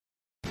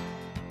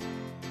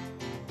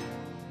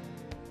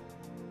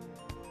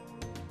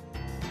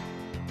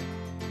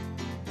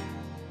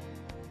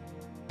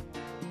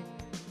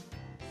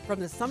From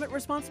the Summit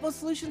Responsible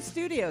Solutions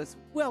Studios,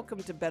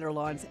 welcome to Better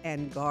Lawns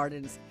and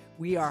Gardens.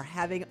 We are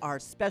having our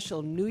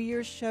special New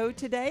Year's show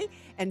today,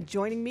 and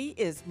joining me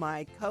is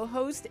my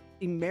co-host,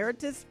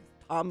 Emeritus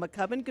Tom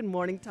McCubbin. Good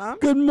morning, Tom.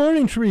 Good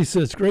morning,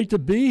 Teresa. It's great to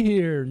be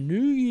here. New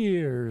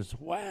Year's.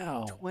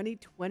 Wow.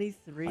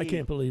 2023. I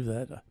can't believe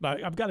that.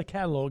 I've got a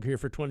catalog here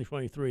for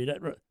 2023.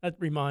 That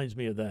reminds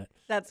me of that.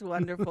 That's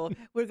wonderful.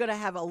 We're going to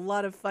have a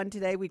lot of fun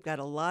today. We've got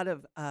a lot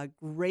of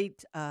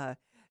great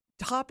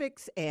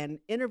topics and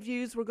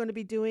interviews we're going to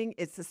be doing.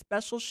 It's a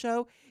special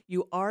show.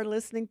 You are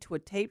listening to a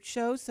taped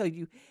show, so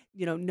you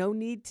know, no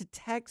need to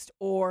text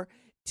or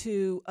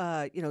to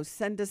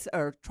send us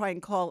or try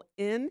and call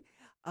in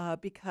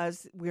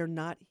because we're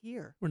not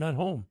here. We're not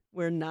home.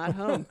 We're not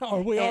home.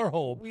 Or we are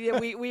home.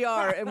 We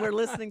are, and we're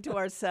listening to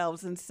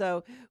ourselves. And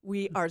so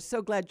we are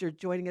so glad you're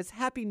joining us.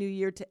 Happy New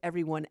Year to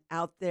everyone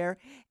out there.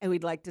 And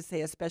we'd like to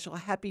say a special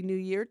Happy New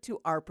Year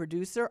to our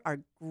producer, our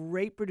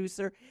great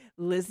producer,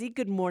 Lizzie.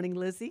 Good morning,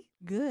 Lizzie.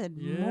 Good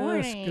Yes,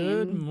 morning.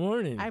 good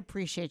morning. I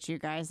appreciate you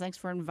guys. Thanks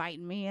for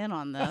inviting me in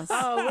on this.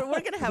 Oh,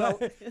 we're going to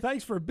have a...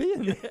 Thanks for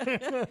being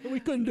there.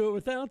 We couldn't do it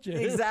without you.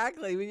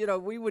 Exactly. You know,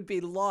 we would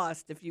be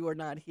lost if you were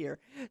not here.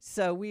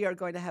 So we are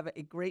going to have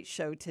a great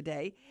show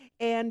today.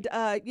 And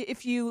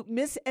if you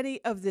miss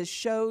any of the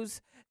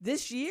shows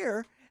this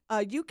year,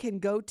 you can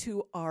go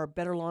to our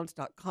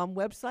betterlawns.com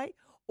website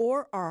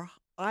or our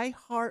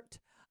iHeart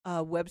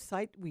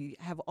website. We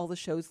have all the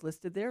shows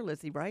listed there,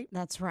 Lizzie, right?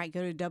 That's right.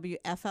 Go to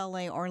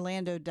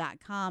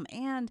WFLAorlando.com,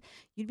 and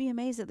you'd be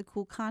amazed at the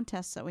cool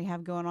contests that we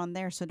have going on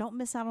there. So don't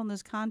miss out on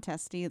those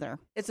contests either.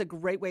 It's a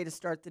great way to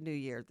start the new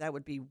year. That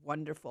would be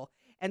wonderful.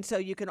 And so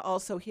you can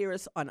also hear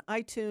us on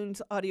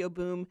iTunes, Audio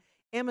Boom,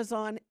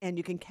 Amazon, and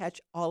you can catch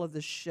all of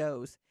the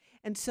shows.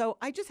 And so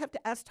I just have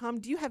to ask, Tom,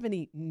 do you have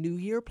any New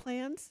Year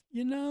plans?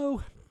 You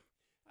know,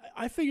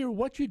 I figure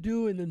what you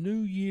do in the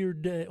New Year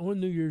day, on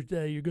New Year's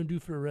Day, you're going to do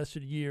for the rest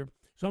of the year.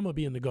 So I'm going to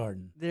be in the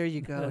garden. There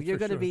you go. That's You're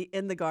for going to sure. be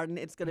in the garden.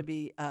 It's going to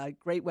be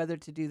great weather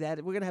to do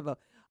that. We're going to have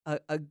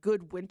a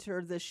good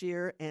winter this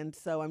year, and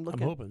so I'm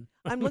hoping.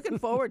 I'm looking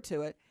forward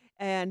to it.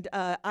 And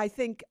I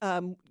think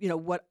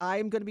what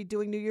I'm going to be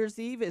doing New Year's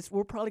Eve is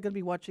we're probably going to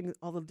be watching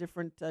all the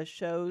different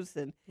shows,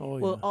 and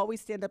we'll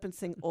always stand up and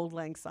sing Old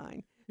Lang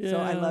Syne. So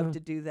I love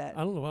to do that.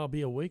 I don't know if I'll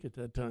be awake at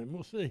that time.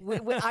 We'll see.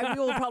 I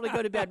will probably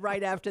go to bed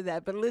right after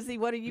that. But Lizzie,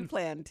 what do you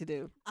plan to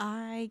do?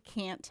 I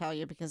can't tell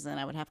you because then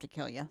I would have to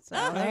kill you. So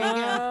there you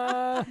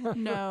go.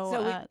 No,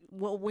 So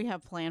what we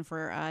have planned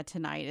for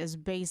tonight is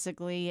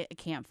basically a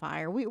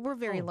campfire. We're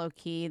very low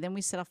key. Then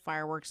we set off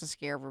fireworks to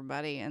scare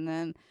everybody, and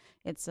then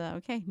it's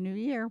okay. New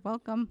Year,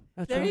 welcome.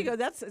 There you go.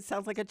 It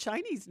sounds like a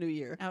Chinese New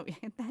Year. Oh,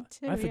 that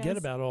too. I forget yes.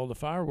 about all the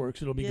fireworks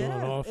that'll be going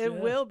off. It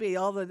will be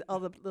all the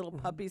little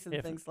puppies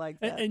and things like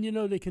that. And you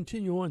know, they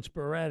continue on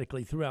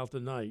sporadically throughout the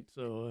night.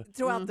 So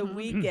throughout the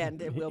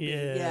weekend, it will be.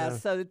 Yeah.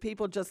 So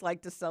people just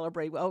like to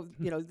celebrate. Well,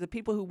 the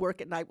people who work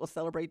at night will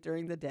celebrate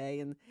during the day,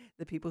 and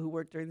the people who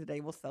work during the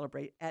day will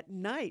celebrate at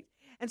night.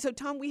 And so,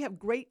 Tom, we have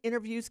great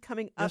interviews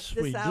coming up yes,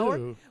 this we hour.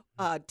 do.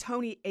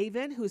 Tony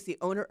Avon, who's the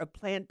owner of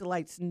Plant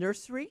Delights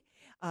Nursery,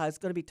 is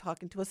going to be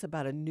talking to us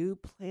about a new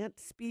plant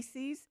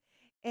species.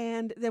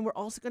 And then we're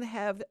also going to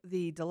have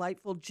the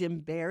delightful Jim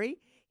Barry.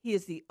 He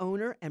is the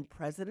owner and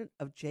president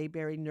of J.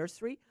 Barry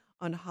Nursery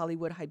on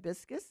Hollywood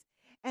Hibiscus.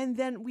 And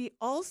then we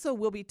also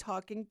will be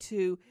talking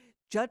to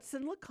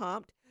Judson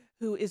LeCompte,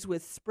 who is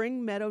with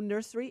Spring Meadow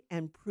Nursery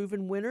and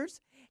Proven Winners.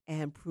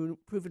 And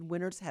Proven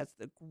Winners has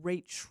the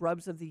great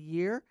shrubs of the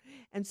year.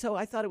 And so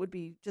I thought it would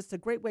be just a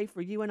great way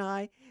for you and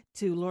I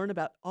to learn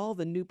about all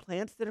the new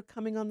plants that are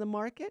coming on the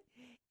market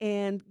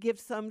and give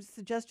some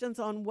suggestions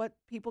on what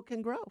people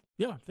can grow.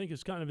 Yeah, I think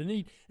it's kind of a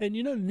neat. And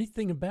you know, the neat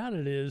thing about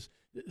it is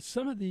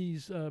some of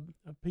these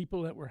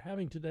people that we're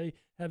having today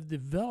have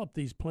developed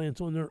these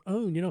plants on their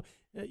own. You know,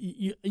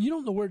 you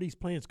don't know where these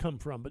plants come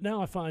from, but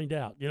now I find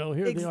out. You know,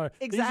 here they are.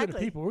 Exactly. These are the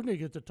people. We're going to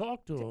get to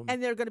talk to them.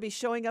 And they're going to be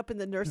showing up in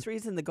the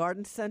nurseries and the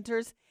garden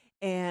centers.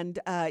 And,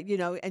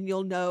 and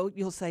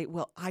you'll say,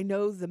 well, I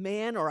know the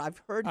man, or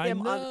I've heard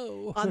him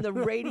on the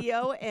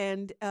radio.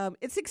 And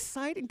it's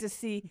exciting to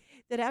see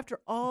that after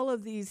all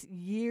of these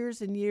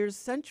years and years,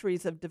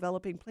 centuries of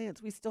developing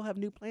plants, we still have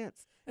new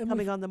plants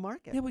coming on the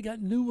market. Yeah, we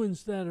got new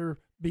ones that are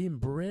being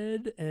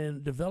bred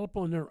and develop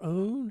on their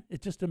own.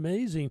 It's just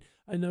amazing.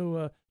 I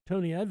know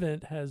Tony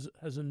Advent has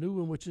a new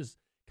one, which is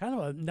kind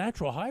of a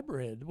natural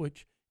hybrid,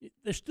 which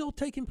they're still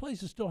taking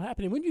place. It's still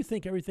happening. When do you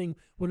think everything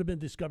would have been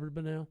discovered by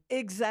now?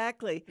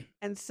 Exactly.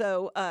 And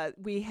so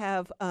we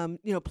have,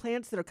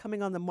 plants that are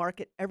coming on the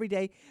market every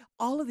day.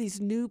 All of these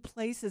new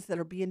places that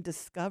are being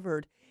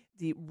discovered,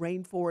 the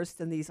rainforests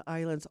and these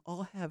islands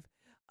all have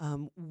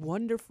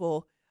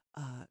wonderful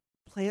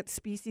plant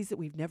species that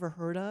we've never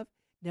heard of,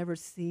 never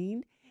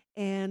seen.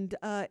 And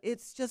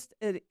it's just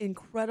an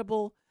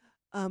incredible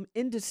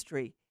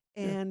industry.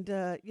 And,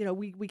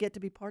 we get to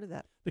be part of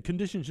that. The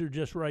conditions are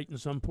just right in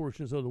some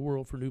portions of the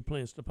world for new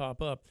plants to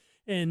pop up.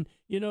 And,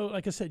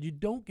 like I said, you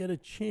don't get a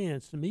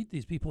chance to meet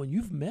these people. And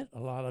you've met a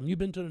lot of them. You've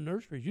been to the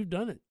nurseries. You've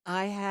done it.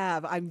 I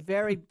have. I'm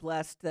very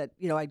blessed that,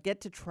 I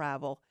get to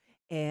travel.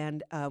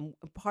 and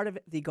part of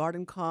it, the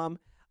Garden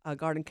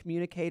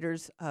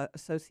Communicators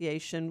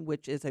Association,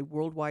 which is a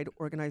worldwide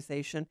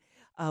organization.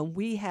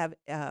 We have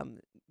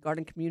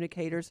Garden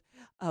Communicators.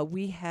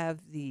 We have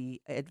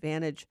the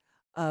advantage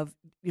of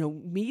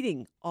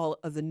meeting all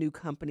of the new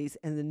companies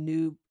and the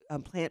new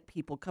plant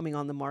people coming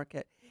on the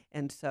market,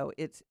 and so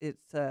it's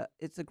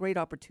a great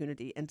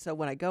opportunity. And so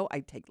when I go, I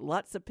take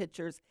lots of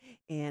pictures,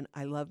 and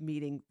I love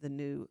meeting the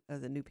new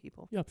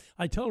people. Yeah,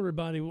 I tell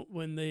everybody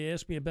when they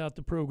ask me about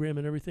the program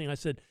and everything, I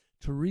said,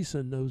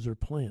 Teresa knows her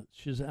plants.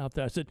 She's out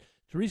there. I said,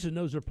 Teresa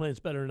knows her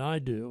plants better than I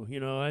do.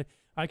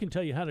 I can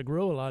tell you how to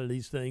grow a lot of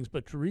these things,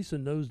 but Teresa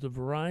knows the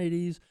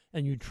varieties,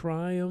 and you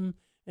try them,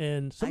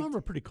 and some of them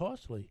are pretty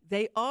costly.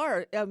 They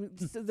are,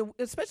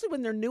 especially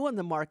when they're new on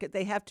the market.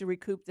 They have to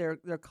recoup their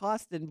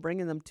cost in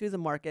bringing them to the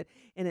market,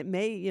 and it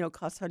may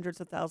cost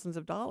hundreds of thousands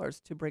of dollars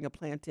to bring a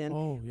plant in.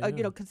 Oh, yeah.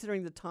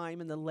 Considering the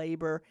time and the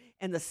labor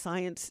and the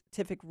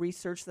scientific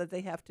research that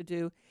they have to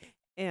do.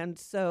 And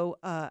so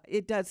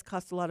it does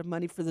cost a lot of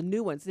money for the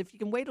new ones. If you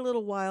can wait a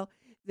little while,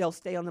 they'll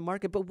stay on the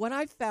market. But what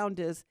I've found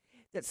is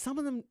that some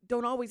of them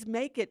don't always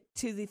make it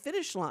to the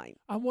finish line.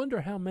 I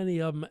wonder how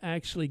many of them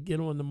actually get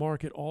on the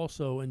market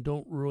also and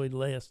don't really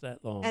last that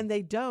long. And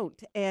they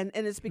don't. And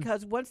it's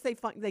because once they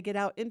get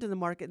out into the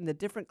market in the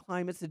different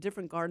climates, the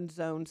different garden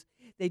zones,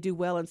 they do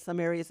well in some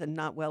areas and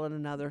not well in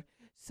another.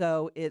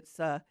 So it's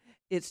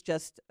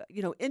just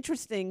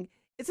interesting.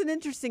 It's an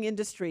interesting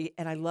industry,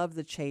 and I love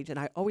the change. And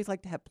I always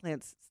like to have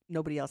plants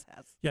nobody else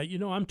has. Yeah,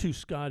 I'm too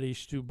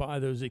Scottish to buy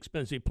those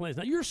expensive plants.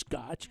 Now, you're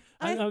Scotch.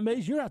 I'm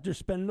amazed you're out there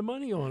spending the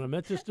money on them.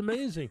 That's just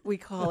amazing. We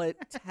call it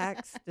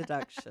tax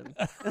deduction.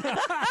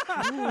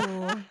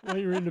 When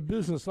you're in the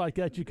business like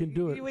that, you can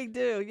do it. We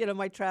do.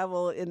 My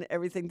travel and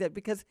everything,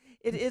 because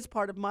it is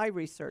part of my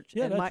research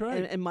and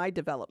my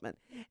development.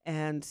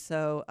 And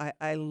so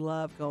I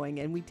love going.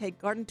 And we take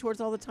garden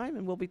tours all the time,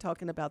 and we'll be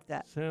talking about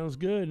that. Sounds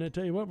good. And I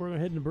tell you what, we're going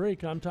to head in the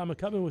break. I'm Tom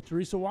McCubbin with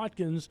Teresa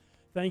Watkins.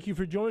 Thank you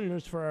for joining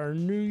us for our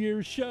New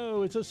Year's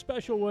show. It's a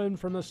special one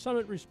from the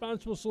Summit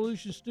Responsible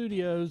Solutions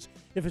Studios.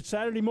 If it's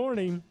Saturday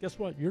morning, guess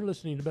what? You're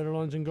listening to Better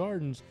Lawns and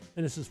Gardens,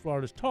 and this is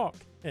Florida's Talk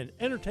and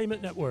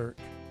Entertainment Network.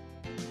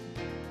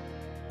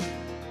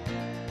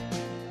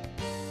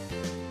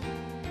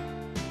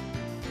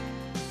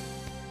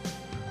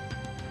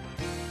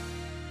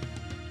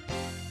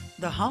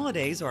 The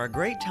holidays are a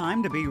great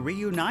time to be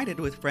reunited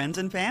with friends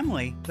and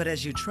family. But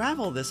as you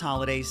travel this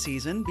holiday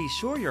season, be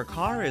sure your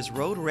car is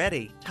road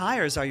ready.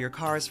 Tires are your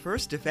car's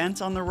first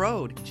defense on the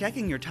road.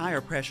 Checking your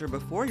tire pressure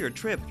before your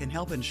trip can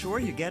help ensure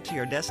you get to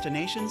your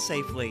destination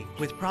safely.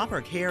 With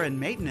proper care and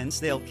maintenance,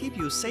 they'll keep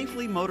you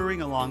safely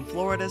motoring along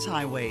Florida's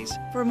highways.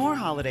 For more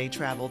holiday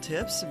travel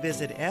tips,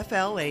 visit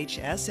flhsmv.gov.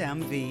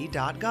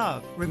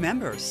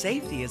 Remember,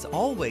 safety is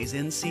always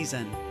in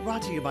season.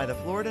 Brought to you by the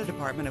Florida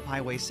Department of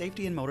Highway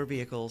Safety and Motor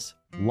Vehicles.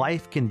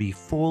 Life can be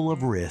full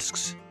of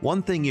risks.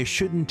 One thing you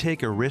shouldn't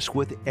take a risk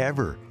with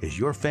ever is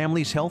your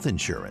family's health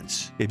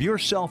insurance. If you're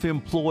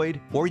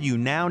self-employed or you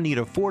now need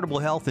affordable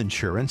health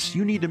insurance,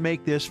 you need to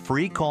make this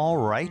free call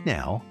right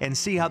now and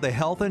see how the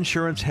Health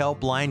Insurance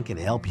Helpline can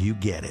help you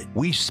get it.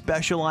 We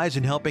specialize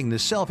in helping the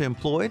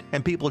self-employed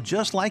and people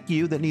just like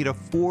you that need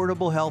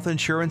affordable health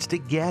insurance to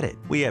get it.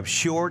 We have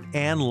short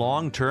and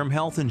long-term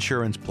health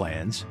insurance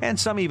plans, and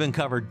some even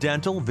cover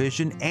dental,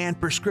 vision, and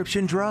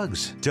prescription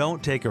drugs.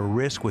 Don't take a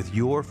risk with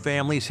your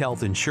family's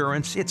health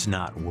insurance. It's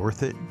not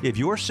worth it. If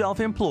you're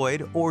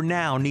self-employed or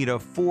now need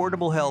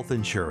affordable health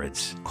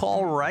insurance,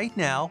 call right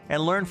now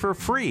and learn for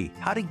free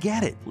how to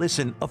get it.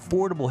 Listen,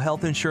 affordable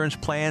health insurance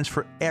plans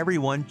for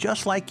everyone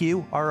just like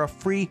you are a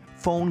free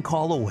phone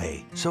call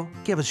away. So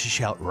give us a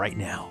shout right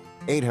now.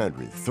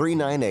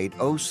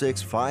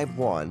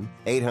 800-398-0651.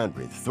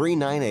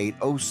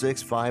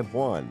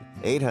 800-398-0651.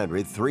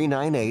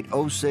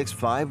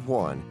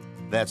 800-398-0651.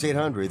 That's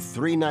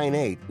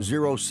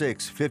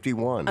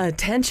 800-398-0651.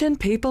 Attention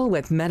people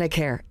with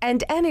Medicare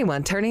and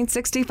anyone turning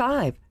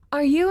 65.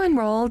 Are you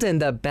enrolled in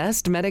the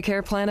best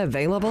Medicare plan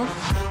available?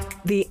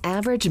 The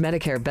average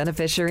Medicare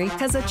beneficiary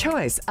has a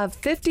choice of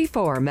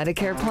 54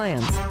 Medicare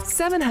plans,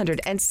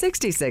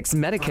 766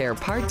 Medicare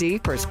Part D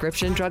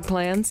prescription drug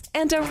plans,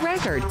 and a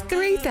record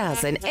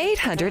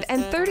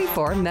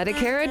 3,834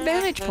 Medicare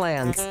Advantage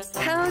plans.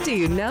 How do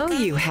you know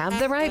you have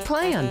the right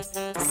plan?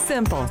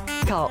 Simple.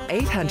 Call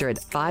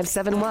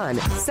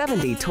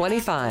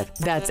 800-571-7025.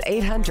 That's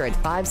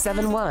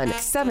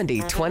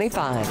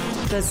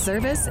 800-571-7025. The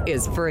service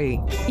is free.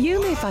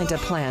 You may find a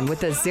plan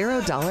with a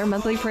 $0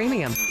 monthly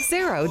premium,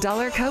 $0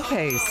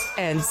 copays,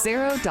 and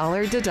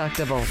 $0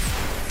 deductible.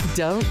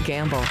 Don't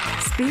gamble.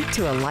 Speak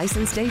to a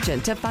licensed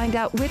agent to find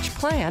out which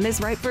plan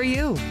is right for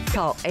you.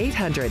 Call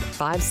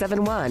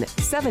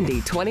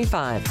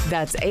 800-571-7025.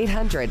 That's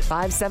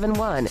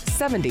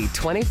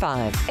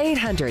 800-571-7025.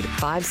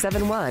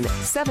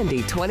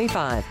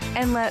 800-571-7025.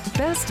 And let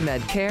Best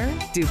Med Care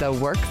do the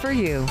work for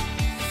you.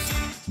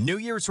 New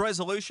Year's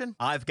resolution?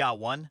 I've got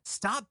one.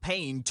 Stop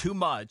paying too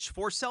much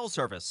for cell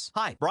service.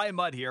 Hi, Brian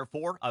Mudd here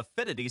for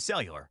Affinity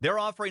Cellular. They're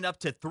offering up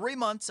to 3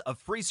 months of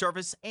free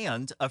service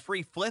and a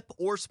free flip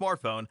or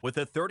smartphone with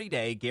a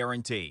 30-day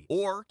guarantee.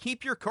 Or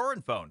keep your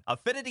current phone.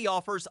 Affinity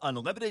offers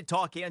unlimited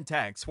talk and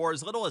text for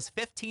as little as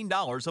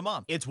 $15 a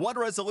month. It's one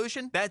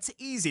resolution that's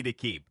easy to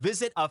keep.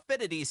 Visit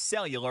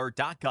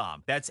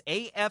affinitycellular.com. That's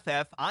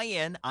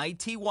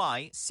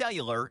AFFINITY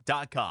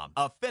cellular.com.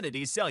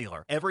 Affinity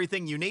Cellular.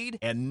 Everything you need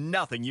and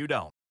nothing you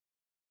don't.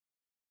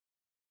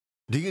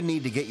 Do you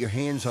need to get your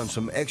hands on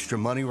some extra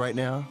money right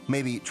now?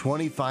 Maybe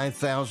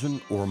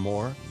 $25,000 or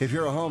more? If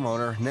you're a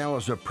homeowner, now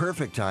is a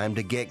perfect time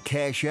to get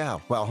cash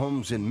out while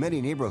homes in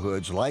many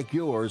neighborhoods like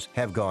yours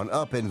have gone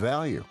up in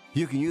value.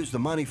 You can use the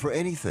money for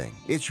anything.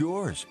 It's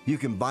yours. You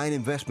can buy an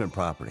investment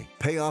property,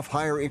 pay off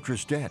higher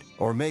interest debt,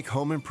 or make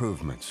home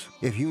improvements.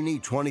 If you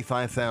need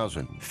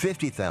 $25,000,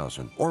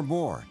 $50,000, or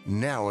more,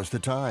 now is the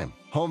time.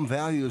 Home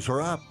values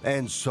are up,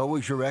 and so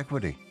is your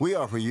equity. We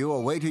offer you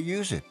a way to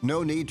use it.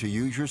 No need to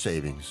use your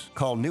savings.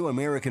 Call New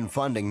American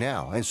Funding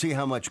now and see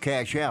how much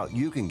cash out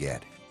you can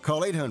get.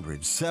 Call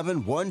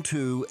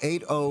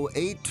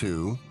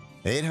 800-712-8082.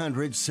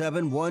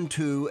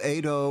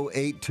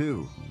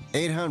 800-712-8082.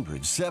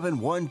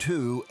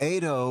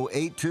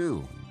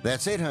 800-712-8082.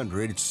 That's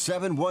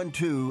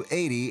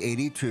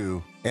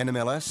 800-712-8082.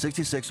 NMLS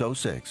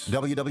 6606.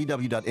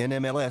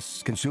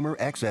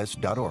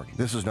 www.nmlsconsumeraccess.org.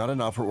 This is not an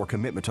offer or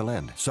commitment to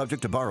lend.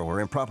 Subject to borrower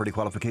and property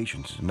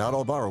qualifications. Not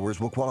all borrowers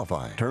will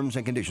qualify. Terms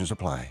and conditions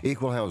apply.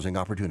 Equal housing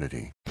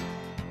opportunity.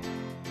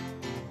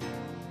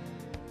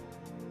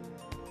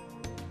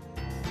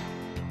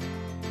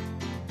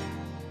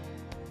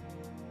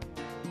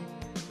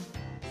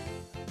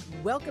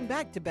 Welcome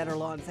back to Better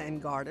Lawns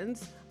and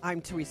Gardens. I'm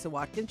Teresa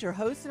Watkins, your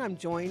host, and I'm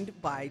joined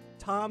by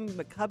Tom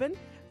McCubbin,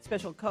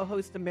 special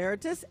co-host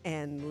emeritus,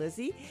 and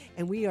Lizzie.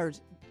 And we are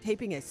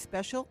taping a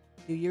special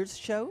New Year's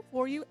show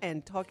for you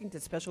and talking to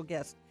special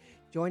guests.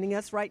 Joining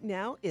us right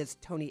now is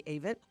Tony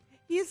Avent.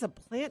 He is a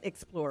plant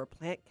explorer,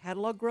 plant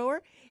catalog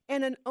grower,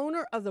 and an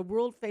owner of the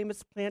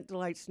world-famous Plant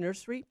Delights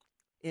Nursery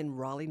in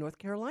Raleigh, North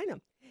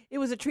Carolina. It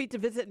was a treat to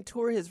visit and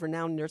tour his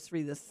renowned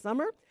nursery this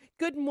summer.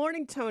 Good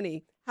morning,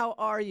 Tony. How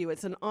are you?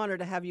 It's an honor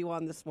to have you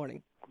on this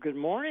morning. Good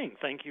morning.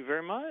 Thank you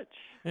very much.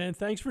 And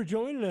thanks for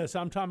joining us.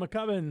 I'm Tom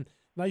McCubbin.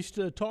 Nice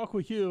to talk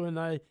with you, and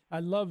I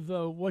love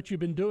what you've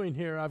been doing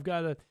here. I've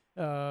got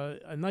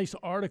a nice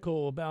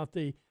article about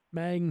the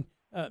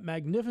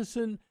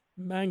magnificent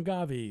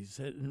mangaves.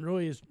 It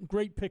really is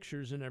great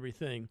pictures and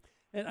everything.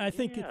 And I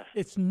think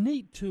it's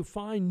neat to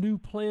find new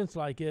plants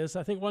like this.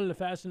 I think one of the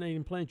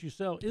fascinating plants you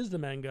sell is the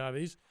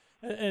mangaves,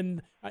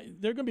 and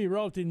they're going to be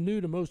relatively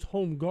new to most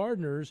home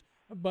gardeners,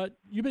 but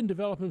you've been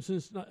developing them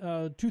since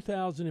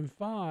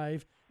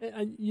 2005,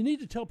 and you need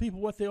to tell people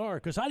what they are,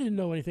 because I didn't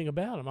know anything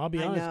about them. I'll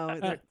be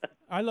honest.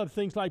 I love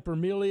things like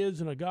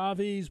bromeliads and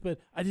agaves, but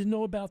I didn't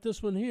know about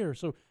this one here.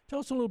 So tell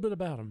us a little bit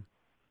about them.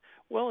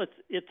 Well,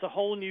 it's a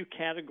whole new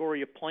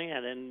category of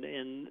plant,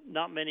 and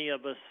not many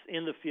of us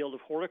in the field of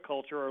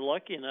horticulture are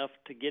lucky enough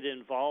to get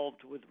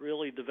involved with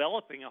really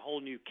developing a whole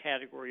new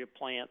category of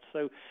plants.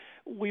 So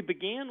we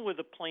began with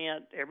a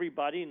plant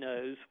everybody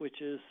knows,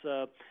 which is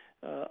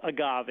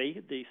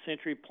agave, the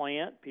century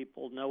plant.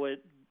 People know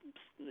it.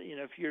 You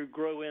know, if you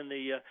grow in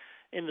the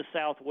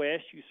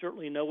Southwest, you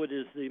certainly know it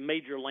as the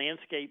major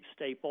landscape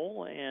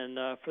staple. And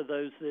for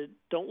those that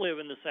don't live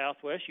in the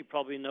Southwest, you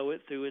probably know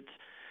it through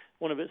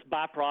one of its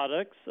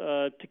byproducts,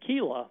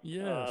 tequila.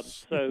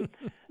 Yes.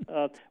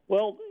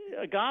 Well,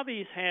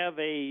 agaves have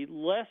a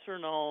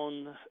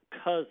lesser-known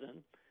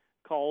cousin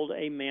called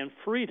a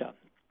Manfreda.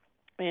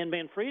 And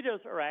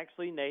Manfredas are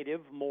actually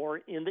native more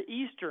in the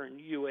eastern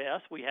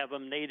U.S. We have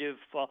them native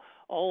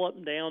all up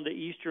and down the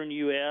eastern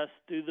U.S.,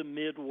 through the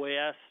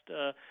Midwest,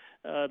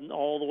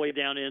 all the way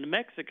down into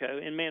Mexico.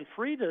 And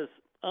Manfredas,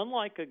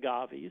 unlike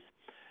agaves,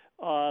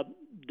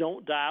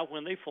 don't die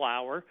when they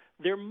flower.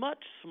 They're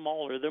much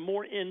smaller. They're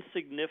more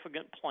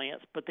insignificant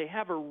plants, but they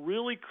have a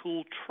really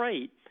cool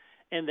trait,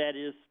 and that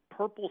is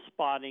purple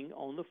spotting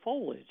on the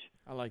foliage.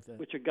 I like that.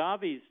 Which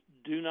agaves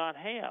do not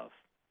have.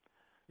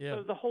 Yeah.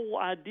 So the whole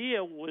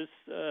idea was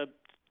to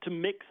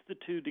mix the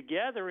two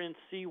together and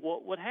see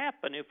what would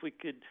happen if we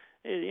could.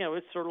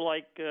 It's sort of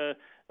like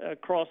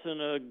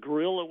crossing a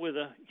gorilla with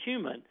a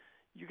human.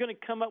 You're going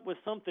to come up with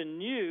something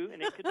new,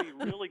 and it could be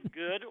really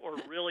good or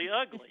really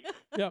ugly.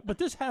 Yeah, but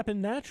this happened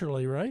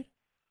naturally, right?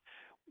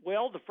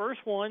 Well, the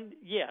first one,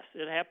 yes,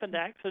 it happened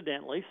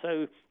accidentally.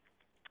 So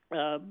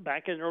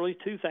back in the early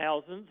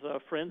 2000s,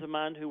 friends of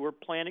mine who were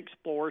plant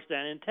explorers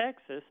down in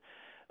Texas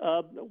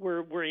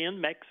were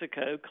in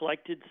Mexico,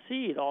 collected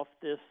seed off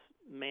this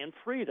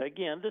Manfreda.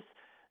 Again,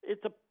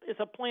 it's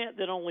a plant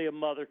that only a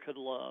mother could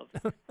love,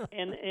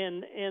 and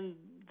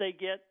they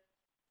get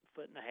 1.5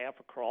 foot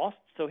across.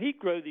 So he'd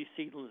grow these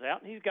seedlings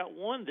out, and he's got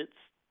one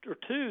or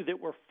two that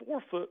were 4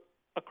 foot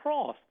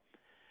across.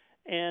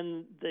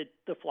 And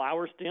the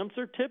flower stems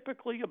are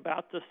typically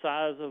about the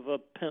size of a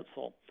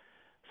pencil.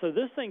 So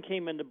this thing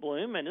came into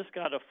bloom, and it's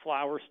got a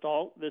flower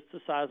stalk that's the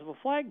size of a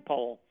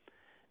flagpole.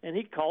 And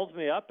he calls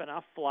me up, and I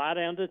fly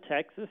down to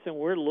Texas, and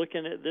we're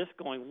looking at this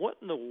going, what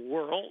in the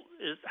world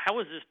how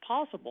is this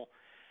possible?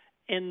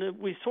 And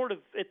we sort of,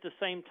 at the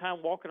same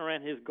time, walking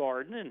around his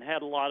garden and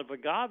had a lot of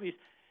agaves,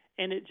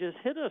 and it just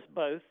hit us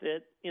both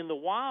that in the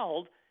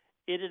wild,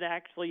 it had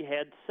actually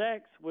had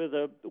sex with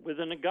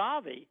an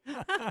agave.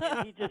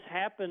 And he just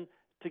happened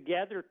to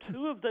gather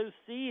two of those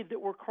seeds that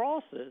were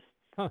crosses.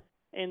 Huh.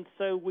 And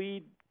so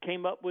we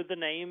came up with the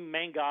name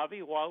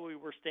Mangave while we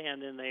were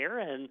standing there,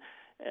 and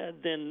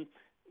then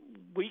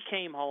we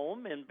came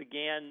home and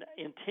began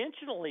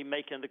intentionally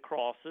making the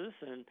crosses,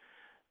 and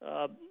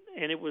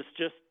it was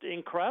just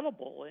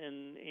incredible.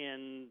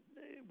 And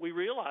we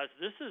realized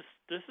this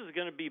is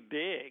going to be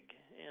big.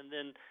 And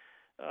then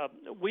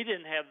we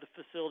didn't have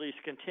the facilities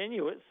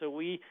continue it, so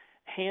we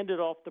handed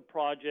off the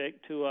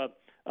project to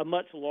a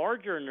much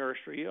larger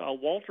nursery,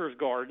 Walters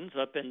Gardens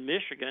up in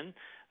Michigan.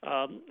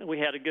 We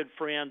had a good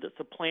friend that's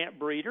a plant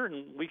breeder,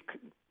 and we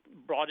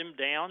brought him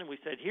down and we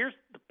said, here's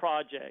the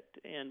project,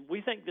 and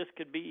we think this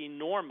could be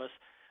enormous.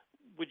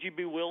 Would you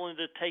be willing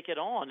to take it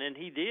on? And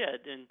he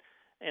did,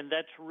 and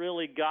that's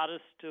really got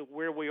us to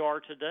where we are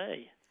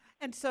today.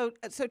 And so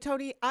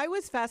Tony, I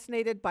was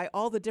fascinated by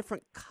all the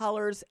different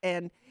colors,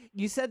 and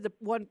you said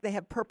they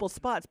have purple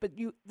spots, but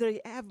they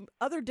have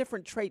other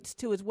different traits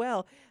too as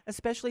well,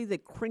 especially the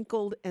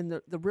crinkled and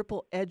the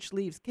ripple edge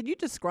leaves. Can you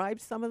describe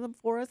some of them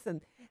for us?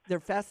 And they're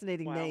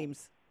fascinating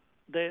names.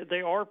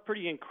 They are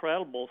pretty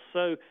incredible.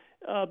 So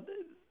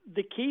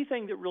the key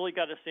thing that really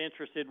got us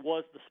interested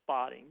was the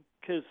spotting,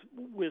 because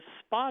with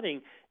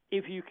spotting,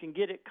 if you can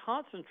get it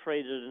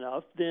concentrated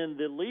enough, then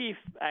the leaf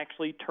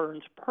actually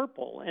turns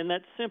purple. And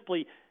that's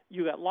simply,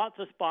 you got lots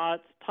of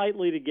spots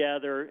tightly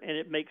together, and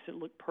it makes it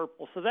look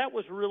purple. So that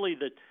was really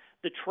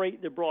the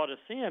trait that brought us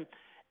in.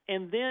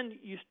 And then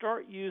you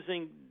start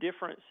using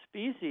different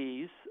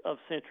species of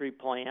century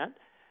plant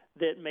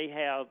that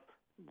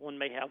one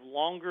may have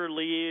longer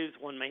leaves,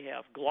 one may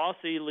have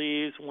glossy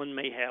leaves, one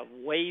may have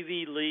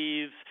wavy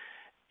leaves.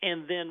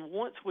 And then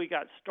once we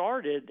got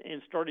started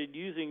and started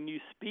using new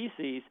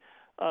species,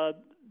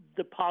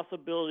 the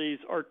possibilities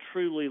are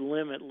truly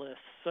limitless.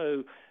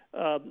 So,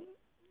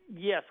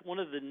 yes, one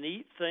of the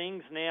neat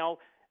things now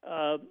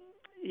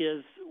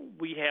is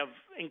we have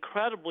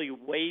incredibly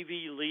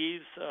wavy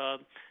leaves.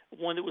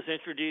 One that was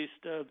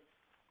introduced a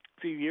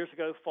few years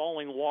ago,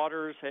 Falling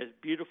Waters, has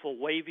beautiful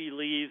wavy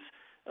leaves.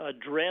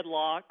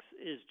 Dreadlocks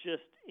is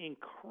just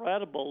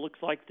incredible. Looks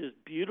like this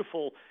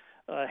beautiful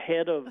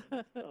head of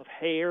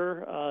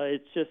hair.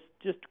 It's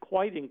just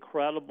quite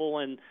incredible,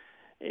 and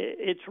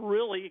it's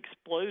really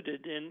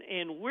exploded.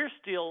 And we're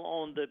still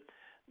on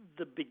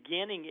the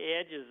beginning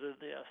edges of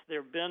this.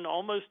 There have been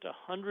almost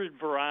 100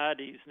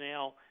 varieties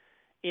now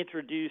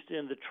introduced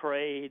in the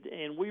trade,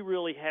 and we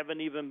really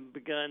haven't even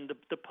begun.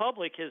 The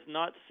public has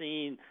not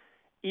seen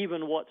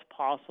even what's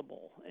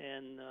possible,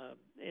 and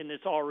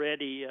it's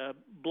already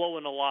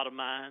blowing a lot of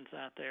minds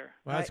out there.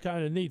 Well, that's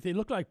kind of neat. They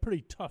look like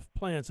pretty tough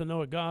plants. I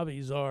know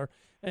agaves are.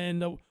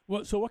 And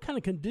so what kind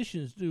of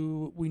conditions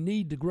do we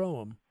need to grow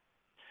them?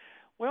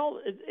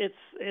 Well,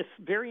 it's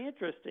very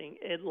interesting.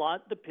 A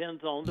lot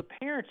depends on the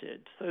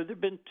parentage. So there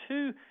have been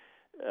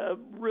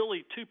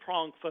really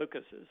two-pronged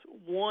focuses.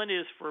 One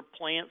is for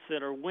plants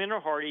that are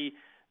winter hardy,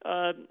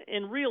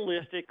 and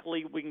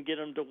realistically, we can get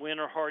them to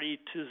winter hardy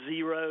to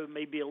 0,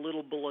 maybe a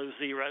little below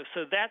 0.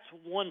 So that's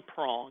one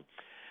prong.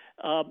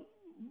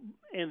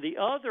 And the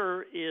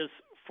other is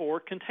for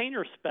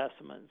container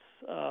specimens.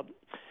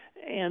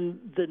 And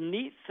the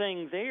neat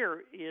thing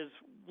there is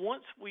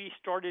once we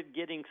started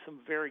getting some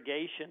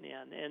variegation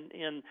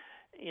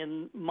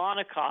in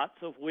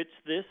monocots, of which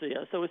this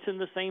is, so it's in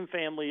the same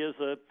family as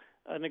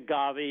an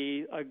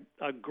agave,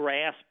 a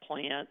grass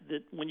plant that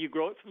when you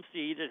grow it from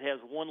seed, it has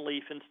one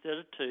leaf instead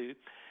of two.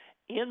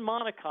 In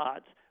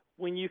monocots,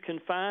 when you can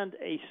find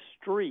a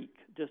streak,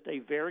 just a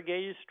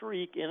variegated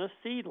streak in a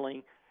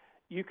seedling,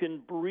 you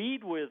can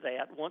breed with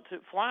that once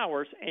it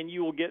flowers, and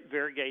you will get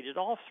variegated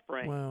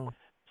offspring. Wow.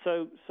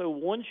 So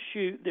one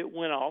shoot that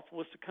went off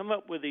was to come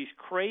up with these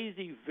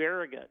crazy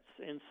variegates,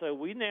 and so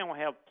we now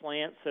have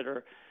plants that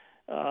are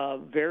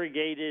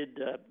variegated,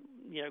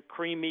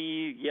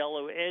 creamy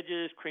yellow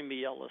edges, creamy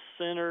yellow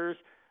centers.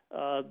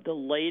 The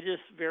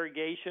latest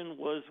variegation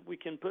was we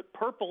can put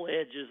purple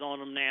edges on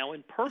them now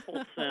and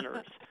purple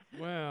centers.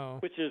 Wow.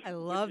 I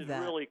love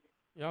that. Really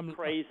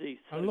crazy.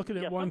 I'm looking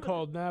at one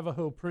called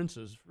Navajo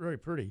Princess. Very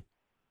pretty.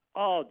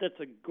 Oh, that's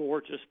a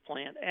gorgeous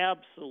plant.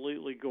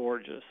 Absolutely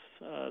gorgeous.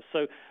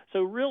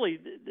 So really,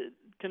 the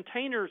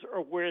containers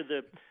are where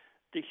the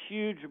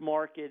huge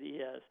market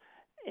is.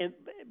 And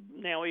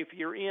now, if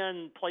you're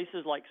in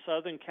places like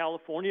Southern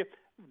California,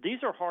 these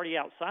are hardy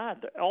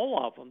outside.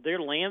 All of them. They're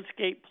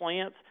landscape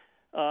plants.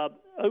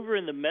 Over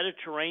in the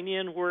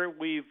Mediterranean, where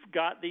we've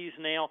got these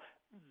now,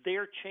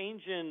 they're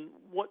changing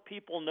what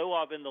people know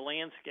of in the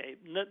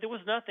landscape. There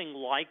was nothing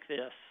like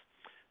this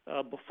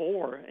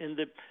before. And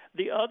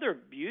the other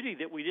beauty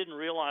that we didn't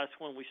realize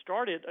when we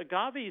started,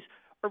 agaves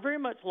are very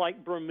much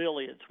like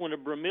bromeliads. When a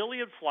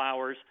bromeliad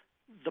flowers,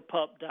 the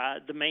pup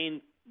died, the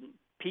main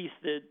piece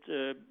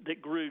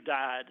that grew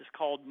died. It's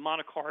called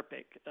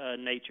monocarpic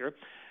nature.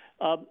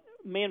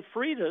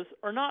 Manfredas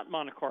are not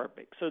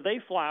monocarpic, so they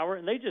flower,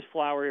 and they just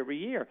flower every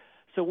year.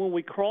 So when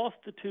we crossed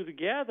the two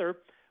together,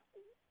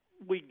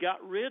 we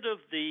got rid of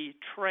the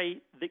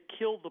trait that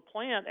killed the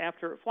plant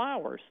after it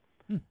flowers.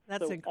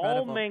 That's so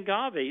incredible. All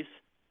mangaves,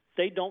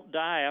 they don't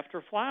die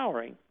after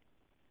flowering.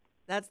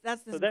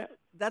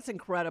 That's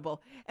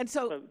incredible. And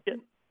so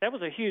that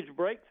was a huge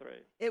breakthrough.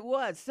 It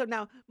was. So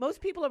now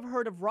most people have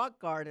heard of rock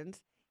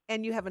gardens,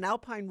 and you have an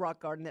alpine rock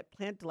garden at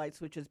Plant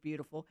Delights, which is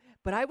beautiful.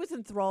 But I was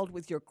enthralled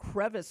with your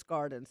crevice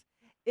gardens.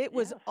 It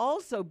was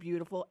also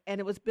beautiful, and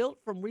it was built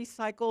from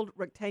recycled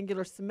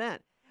rectangular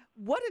cement.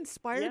 What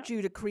inspired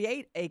you to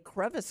create a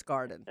crevice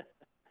garden?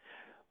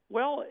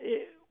 Well,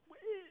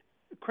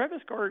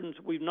 crevice gardens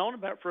we've known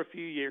about for a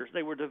few years.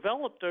 They were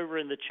developed over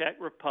in the Czech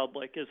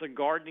Republic as a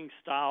gardening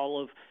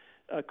style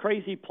of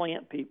crazy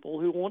plant people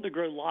who wanted to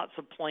grow lots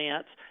of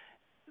plants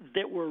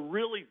that were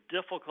really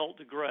difficult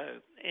to grow.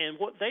 And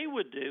what they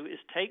would do is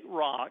take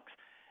rocks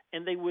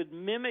and they would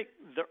mimic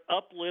the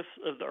uplifts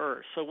of the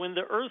earth. So when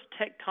the earth's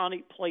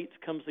tectonic plates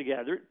comes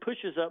together, it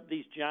pushes up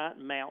these giant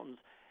mountains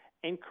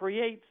and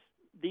creates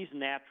these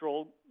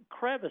natural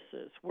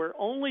crevices where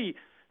only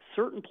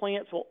certain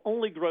plants will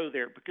only grow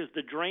there because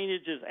the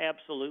drainage is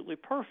absolutely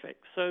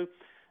perfect. So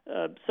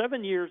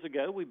 7 years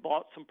ago, we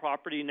bought some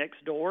property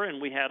next door,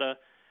 and we had a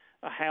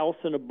house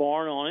and a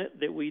barn on it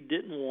that we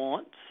didn't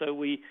want. So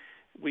we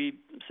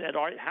said,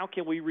 all right, how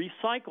can we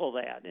recycle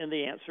that? And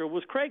the answer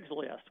was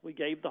Craigslist. We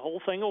gave the whole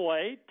thing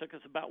away. It took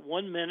us about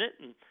 1 minute,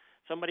 and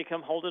somebody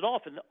come hold it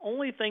off. And the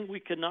only thing we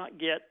could not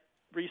get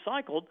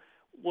recycled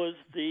was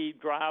the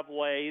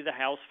driveway, the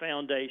house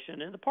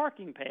foundation, and the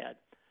parking pad.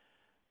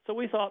 So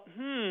we thought,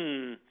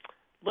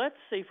 let's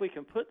see if we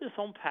can put this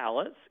on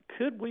pallets.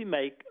 Could we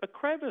make a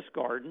crevice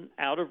garden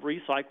out of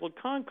recycled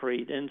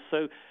concrete? And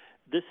so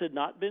this had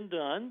not been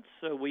done,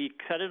 so we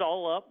cut it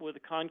all up with a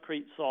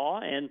concrete saw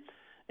and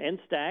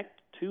stacked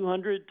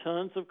 200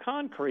 tons of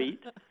concrete,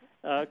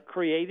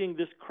 creating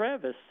this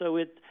crevice. So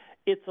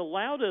it's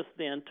allowed us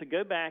then to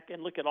go back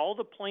and look at all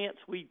the plants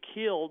we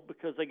killed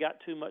because they got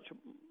too much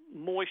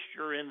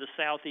moisture in the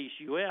southeast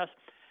U.S.,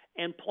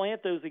 and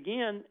plant those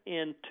again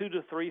in 2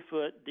 to 3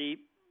 foot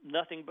deep,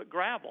 nothing but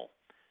gravel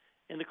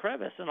in the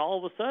crevice. And all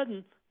of a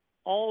sudden,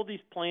 all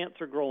these plants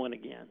are growing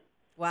again.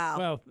 Wow.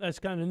 Well, that's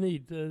kind of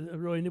neat,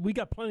 Roy. We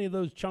got plenty of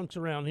those chunks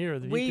around here.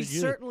 That we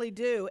certainly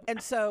do. And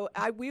so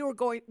we're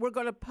going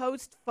to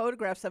post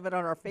photographs of it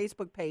on our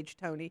Facebook page,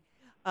 Tony.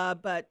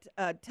 But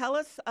tell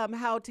us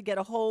how to get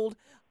a hold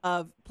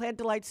of Plant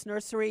Delights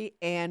Nursery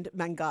and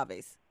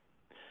Mangaves.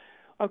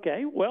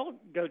 Okay, well,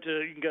 you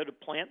can go to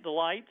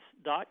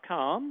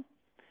plantdelights.com,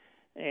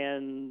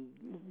 and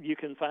you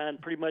can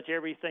find pretty much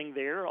everything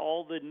there.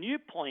 All the new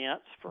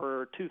plants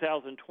for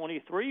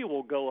 2023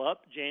 will go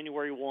up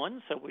January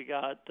 1, so we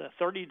got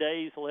 30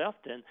 days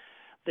left, and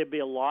there'll be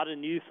a lot of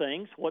new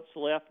things. What's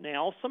left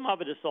now, some of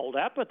it is sold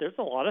out, but there's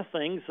a lot of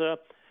things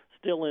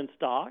still in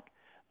stock.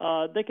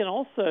 They can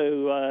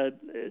also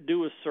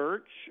do a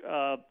search.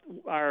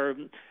 Our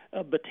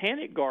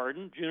botanic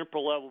garden, Juniper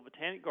Level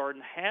Botanic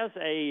Garden, has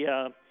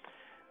a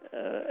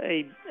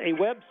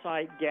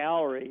website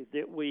gallery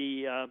that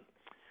we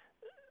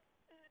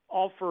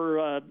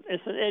offer.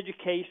 It's an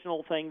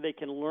educational thing. They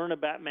can learn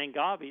about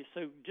mangaves.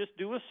 So just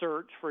do a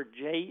search for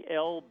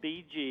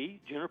JLBG,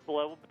 Juniper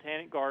Level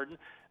Botanic Garden,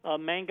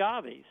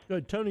 mangaves.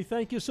 Good. Tony,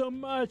 thank you so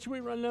much.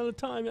 We're running out of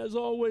time, as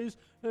always.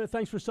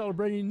 Thanks for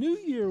celebrating New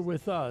Year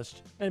with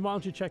us. And why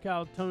don't you check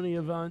out Tony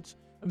Avent's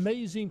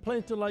amazing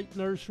Plant Delight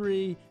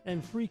Nursery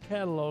and free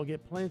catalog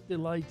at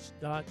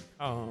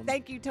plantdelights.com.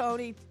 Thank you,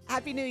 Tony.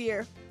 Happy New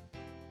Year.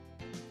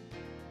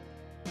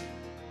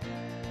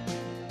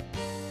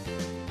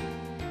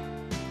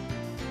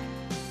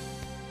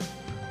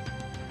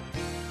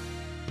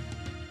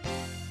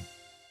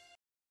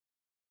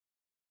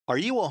 Are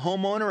you a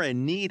homeowner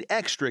and need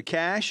extra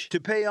cash to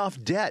pay off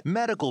debt,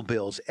 medical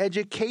bills,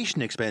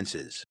 education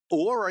expenses?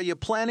 Or are you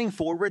planning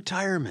for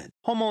retirement?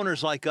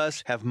 Homeowners like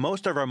us have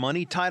most of our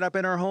money tied up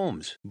in our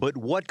homes. But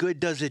what good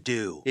does it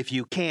do if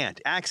you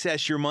can't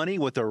access your money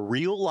with a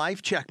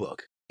real-life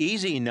checkbook?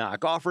 Easy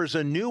Knock offers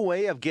a new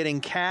way of getting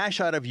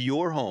cash out of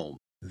your home.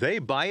 They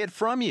buy it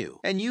from you,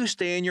 and you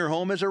stay in your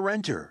home as a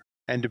renter.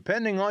 And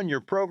depending on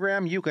your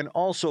program, you can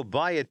also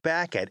buy it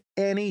back at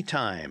any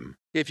time.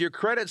 If your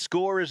credit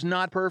score is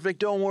not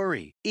perfect, don't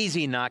worry.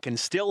 Easy Knock can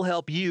still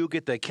help you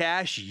get the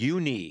cash you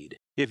need.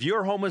 If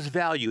your home is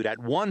valued at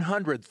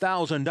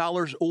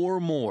 $100,000 or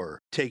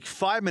more, take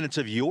 5 minutes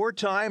of your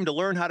time to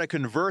learn how to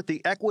convert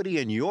the equity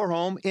in your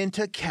home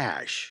into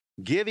cash.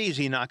 Give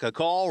Easy Knock a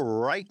call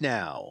right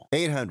now.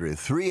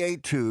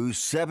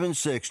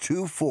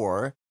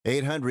 800-382-7624.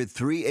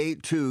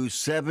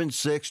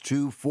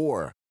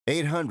 800-382-7624.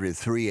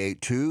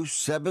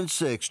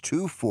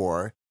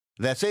 800-382-7624.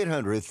 That's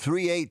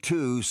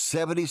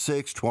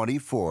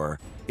 800-382-7624.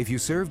 If you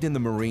served in the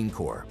Marine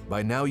Corps,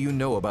 by now you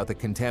know about the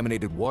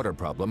contaminated water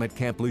problem at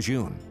Camp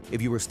Lejeune. If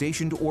you were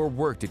stationed or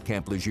worked at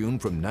Camp Lejeune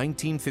from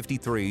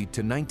 1953 to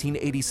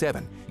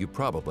 1987, you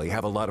probably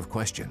have a lot of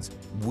questions.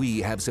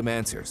 We have some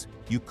answers.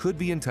 You could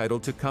be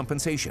entitled to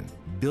compensation.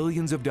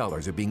 Billions of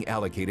dollars are being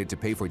allocated to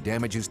pay for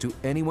damages to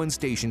anyone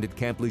stationed at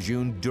Camp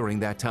Lejeune during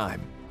that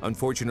time.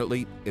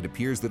 Unfortunately, it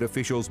appears that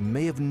officials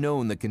may have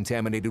known the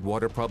contaminated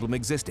water problem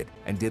existed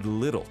and did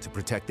little to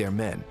protect their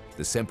men.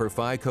 The Semper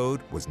Fi code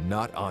was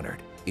not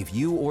honored. If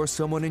you or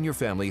someone in your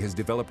family has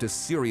developed a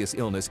serious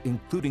illness,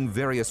 including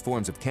various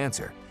forms of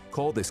cancer,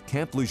 call this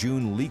Camp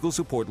Lejeune legal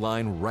support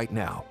line right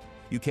now.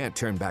 You can't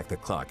turn back the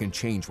clock and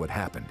change what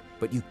happened,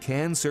 but you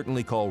can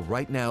certainly call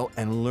right now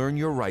and learn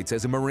your rights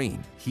as a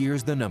Marine.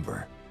 Here's the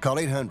number. Call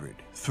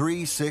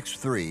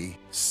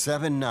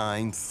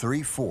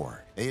 800-363-7934.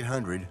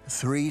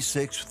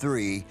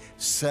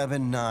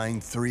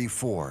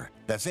 800-363-7934.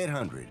 That's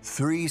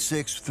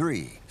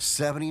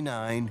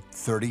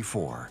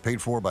 800-363-7934.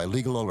 Paid for by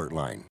Legal Alert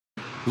Line.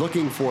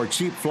 Looking for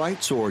cheap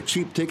flights or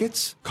cheap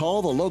tickets?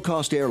 Call the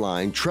low-cost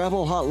airline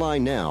travel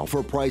hotline now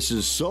for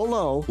prices so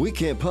low we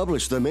can't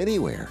publish them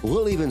anywhere.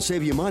 We'll even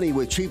save you money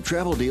with cheap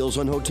travel deals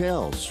on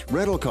hotels,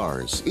 rental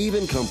cars,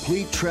 even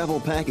complete travel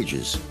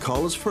packages.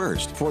 Call us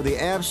first for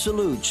the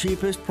absolute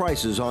cheapest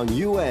prices on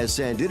U.S.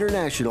 and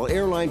international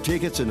airline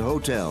tickets and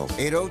hotels.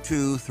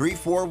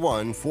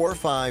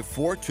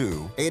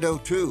 802-341-4542.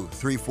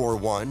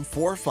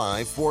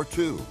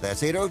 802-341-4542.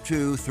 That's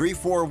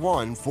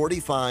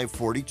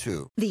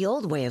 802-341-4542. The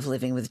old way of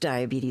living with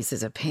diabetes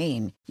is a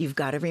pain. You've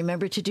got to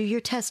remember to do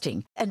your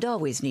testing and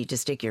always need to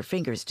stick your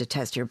fingers to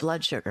test your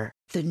blood sugar.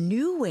 The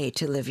new way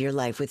to live your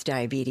life with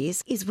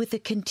diabetes is with a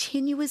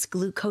continuous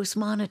glucose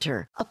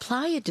monitor.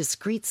 Apply a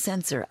discrete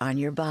sensor on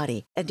your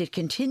body, and it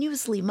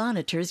continuously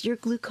monitors your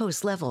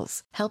glucose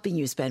levels, helping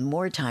you spend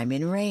more time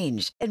in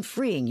range and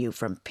freeing you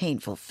from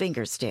painful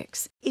finger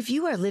sticks. If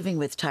you are living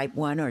with type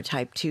 1 or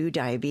type 2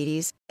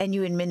 diabetes and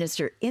you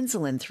administer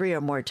insulin 3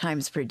 or more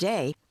times per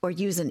day or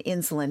use an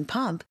insulin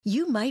pump,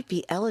 you might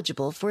be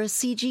eligible for a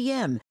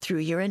CGM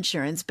through your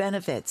insurance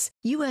benefits.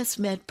 U.S.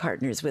 Med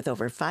partners with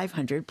over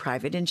 500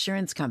 private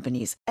insurance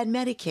companies and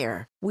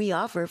Medicare. We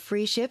offer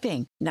free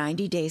shipping,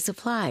 90-day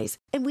supplies,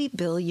 and we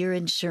bill your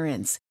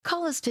insurance.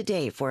 Call us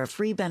today for a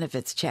free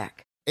benefits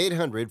check.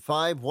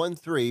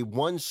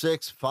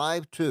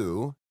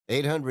 800-513-1652.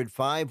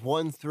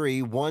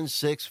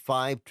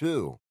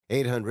 800-513-1652.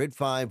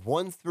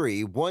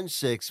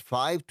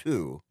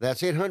 800-513-1652.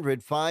 That's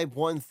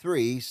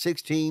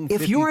 800-513-1652.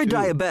 If you're a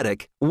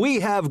diabetic,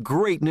 we have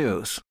great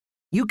news.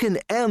 You can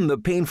end the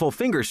painful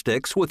finger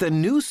sticks with a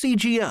new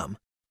CGM.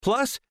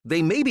 Plus,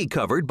 they may be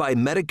covered by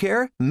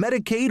Medicare,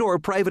 Medicaid, or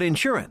private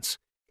insurance.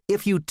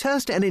 If you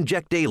test and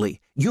inject daily,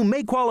 you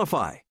may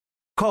qualify.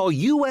 Call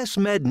US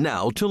Med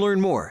now to learn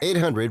more.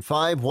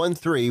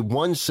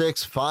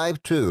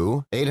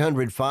 800-513-1652.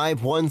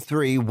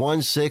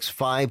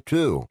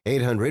 800-513-1652.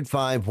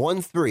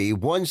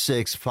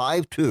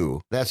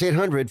 800-513-1652. That's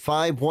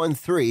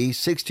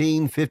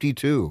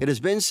 800-513-1652. It has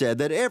been said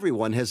that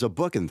everyone has a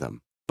book in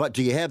them. But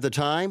do you have the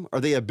time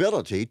or the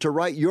ability to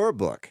write your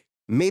book?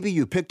 Maybe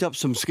you picked up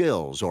some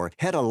skills or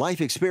had a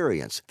life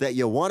experience that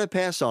you want to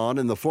pass on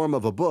in the form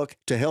of a book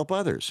to help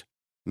others.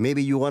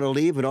 Maybe you want to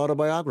leave an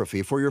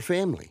autobiography for your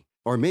family.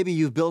 Or maybe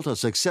you've built a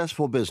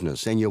successful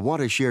business and you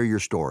want to share your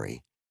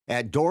story.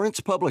 At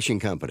Dorrance Publishing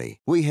Company,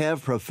 we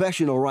have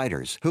professional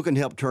writers who can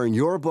help turn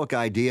your book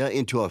idea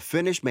into a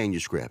finished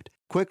manuscript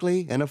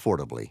quickly and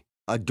affordably.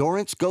 A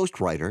Dorrance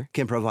ghostwriter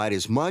can provide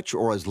as much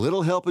or as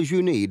little help as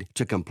you need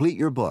to complete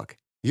your book.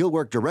 You'll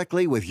work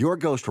directly with your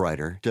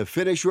ghostwriter to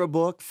finish your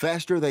book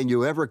faster than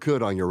you ever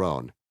could on your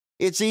own.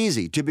 It's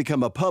easy to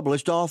become a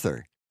published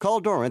author.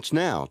 Call Dorrance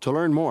now to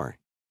learn more.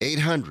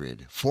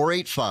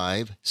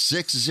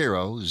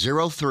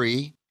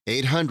 800-485-6003.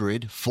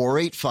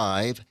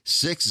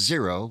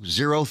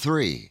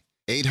 800-485-6003.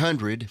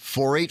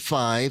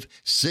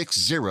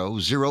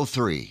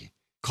 800-485-6003.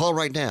 Call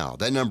right now.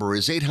 That number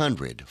is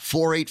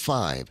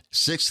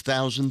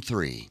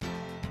 800-485-6003.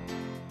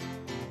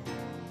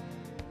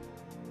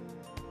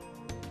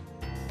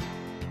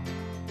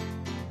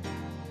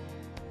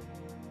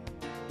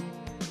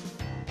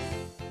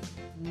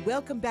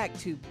 Welcome back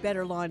to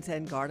Better Lawns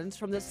and Gardens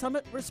from the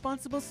Summit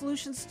Responsible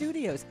Solutions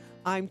Studios.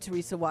 I'm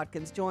Teresa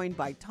Watkins, joined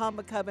by Tom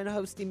McCubbin,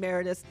 host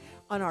emeritus,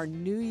 on our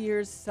New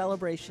Year's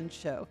celebration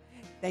show.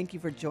 Thank you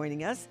for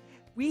joining us.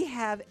 We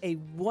have a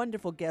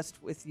wonderful guest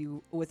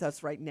with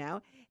us right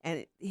now,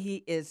 and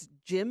he is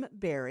Jim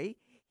Barry.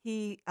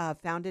 He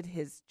founded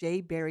his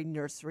J. Barry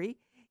Nursery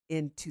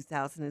in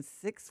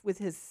 2006 with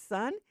his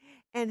son,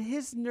 and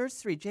his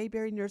nursery, J.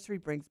 Barry Nursery,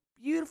 brings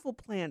beautiful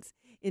plants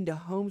into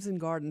homes and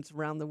gardens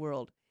around the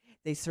world.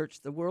 They search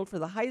the world for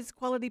the highest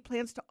quality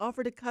plants to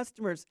offer to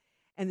customers,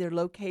 and they're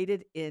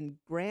located in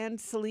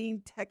Grand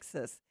Saline,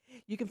 Texas.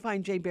 You can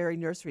find J. Barry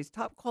Nursery's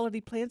top quality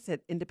plants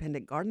at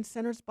independent garden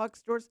centers, box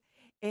stores,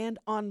 and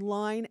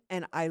online,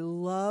 and I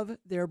love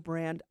their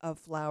brand of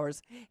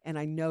flowers, and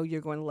I know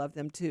you're going to love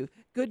them too.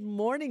 Good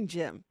morning,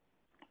 Jim.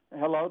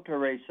 Hello,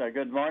 Teresa.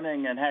 Good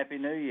morning and Happy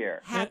New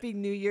Year. Happy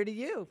New Year to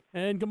you.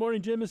 And good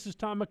morning, Jim. This is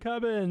Tom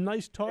McCubbin, and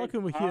nice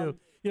talking with you.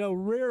 You know,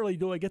 rarely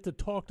do I get to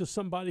talk to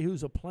somebody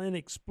who's a plant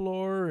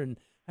explorer and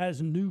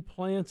has new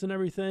plants and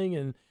everything.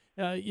 And,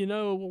 you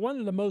know, one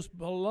of the most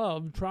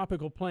beloved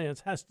tropical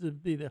plants has to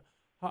be the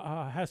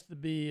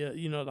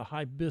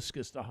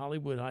hibiscus, the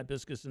Hollywood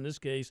hibiscus in this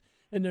case,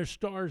 and they're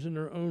stars in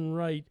their own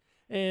right.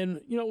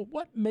 And, you know,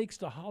 what makes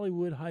the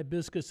Hollywood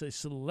hibiscus a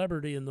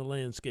celebrity in the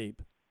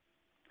landscape?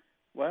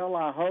 Well,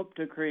 I hope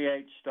to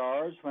create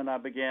stars when I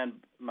began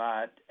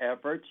my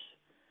efforts.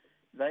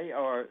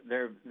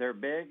 They're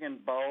big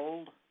and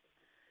bold.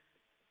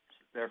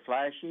 They're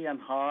flashy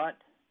and hot.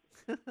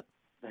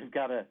 They've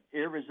got an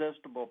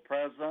irresistible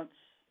presence.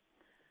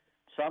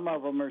 Some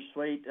of them are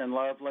sweet and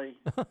lovely,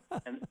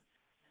 and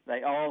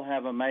they all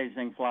have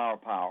amazing flower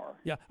power.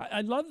 Yeah, I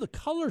love the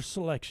color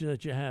selection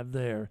that you have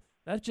there.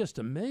 That's just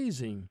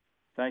amazing.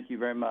 Thank you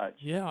very much.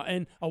 Yeah,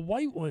 and a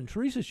white one.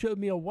 Teresa showed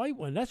me a white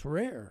one. That's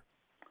rare.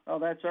 Oh,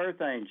 that's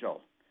Earth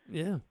Angel.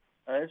 Yeah.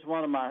 It's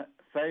one of my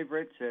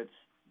favorites.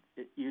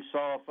 You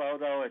saw a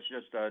photo. It's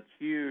just a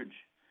huge,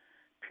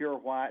 pure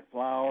white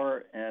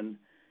flower, and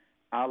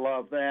I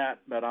love that.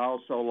 But I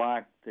also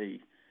like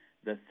the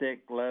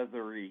thick,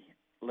 leathery,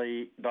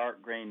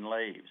 dark green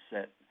leaves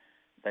that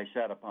they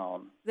set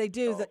upon. They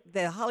do. So,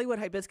 the Hollywood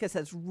hibiscus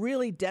has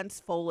really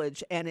dense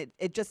foliage, and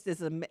it just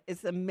is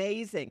it's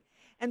amazing.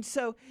 And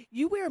so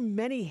you wear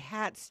many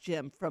hats,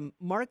 Jim, from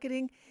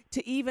marketing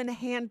to even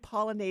hand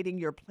pollinating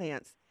your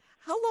plants.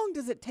 How long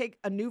does it take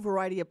a new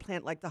variety of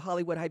plant like the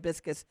Hollywood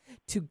hibiscus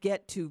to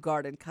get to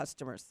garden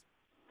customers?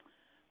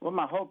 Well,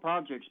 my whole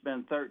project's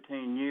been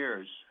 13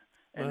 years,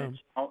 and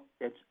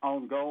it's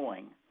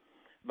ongoing.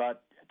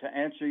 But to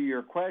answer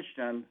your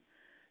question,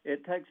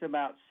 it takes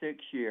about 6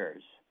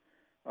 years.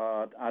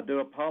 I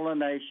do a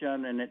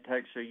pollination, and it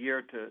takes a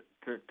year to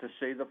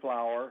see the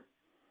flower.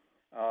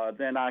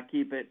 Then I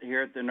keep it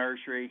here at the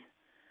nursery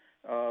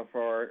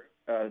for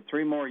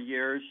 3 more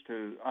years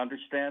to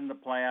understand the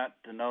plant,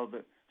 to know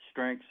the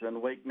strengths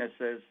and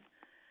weaknesses,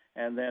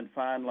 and then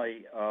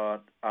finally I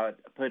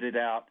put it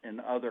out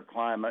in other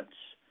climates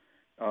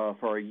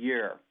for a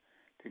year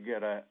to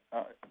get a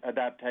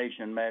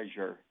adaptation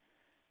measure.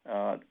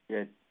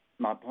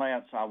 My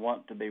plants I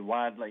want to be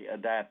widely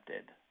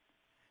adapted.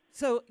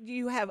 So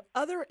you have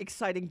other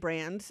exciting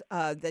brands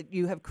that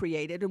you have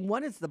created, and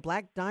one is the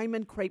Black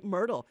Diamond Crepe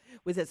Myrtle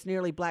with its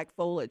nearly black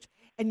foliage.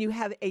 And you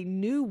have a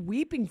new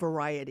weeping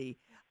variety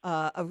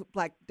of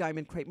Black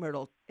Diamond Crepe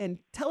Myrtle. And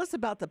tell us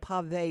about the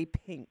Pave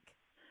Pink.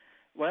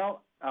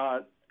 Well,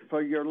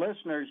 for your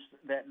listeners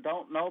that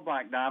don't know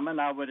Black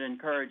Diamond, I would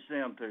encourage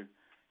them to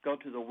go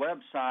to the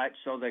website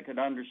so they could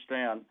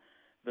understand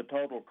the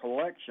total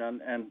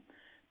collection. And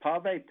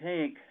Pave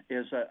Pink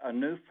is a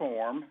new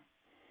form.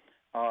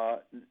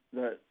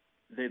 The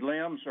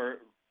limbs are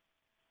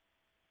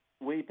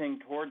weeping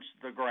towards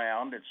the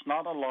ground. It's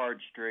not a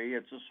large tree.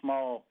 It's a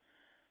small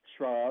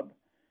shrub.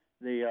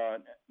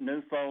 The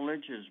new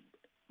foliage is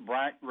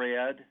bright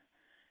red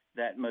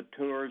that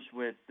matures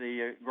with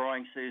the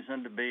growing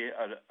season to be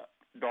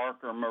a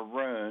darker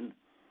maroon.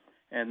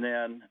 And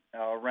then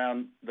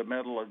around the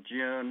middle of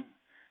June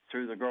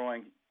through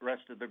the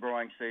rest of the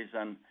growing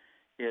season,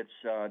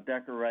 it's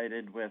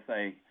decorated with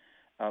a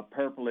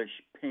purplish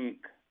pink,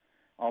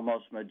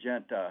 almost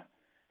magenta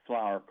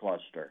flower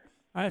cluster.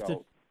 I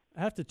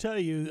have to tell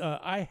you,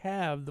 I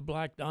have the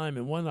Black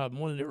Diamond, one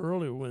of the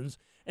earlier ones,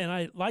 and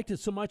I liked it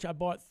so much I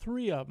bought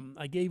 3 of them.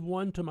 I gave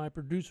one to my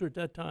producer at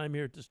that time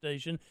here at the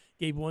station,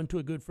 gave one to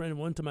a good friend, and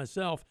one to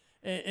myself,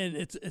 and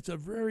it's a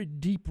very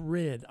deep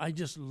red. I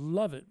just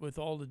love it with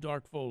all the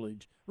dark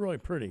foliage. Really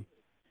pretty.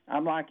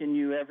 I'm liking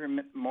you every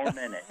more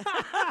minute.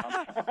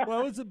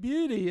 Well, it's a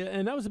beauty,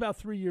 and that was about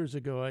 3 years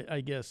ago,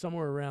 I guess,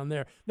 somewhere around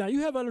there. Now,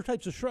 you have other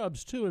types of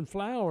shrubs, too, and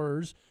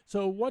flowers.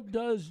 So what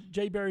does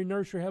J. Berry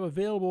Nursery have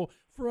available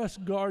for us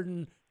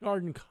garden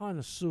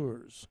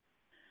connoisseurs?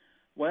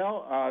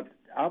 Well,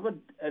 I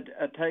would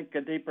take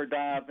a deeper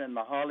dive in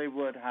the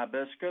Hollywood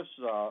hibiscus.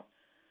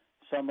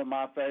 Some of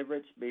my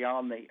favorites,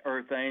 beyond the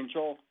Earth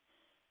Angel,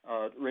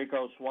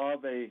 Rico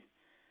Suave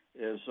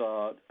is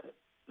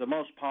the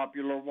most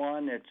popular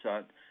one. It's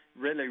a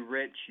really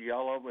rich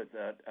yellow with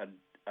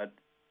a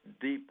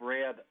deep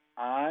red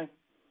eye,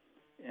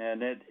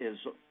 and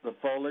the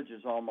foliage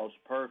is almost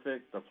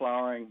perfect. The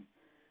flowering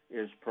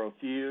is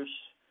profuse.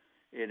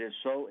 It is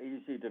so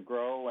easy to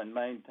grow and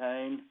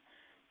maintain.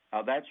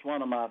 That's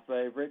one of my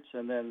favorites.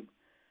 And then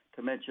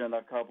to mention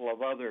a couple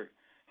of other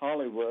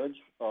Hollywoods,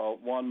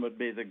 one would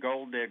be the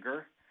Gold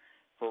Digger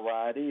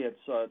variety.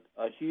 It's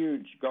a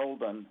huge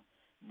golden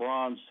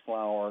bronze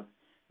flower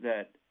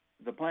that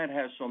the plant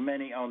has so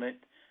many on it,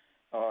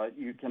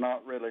 you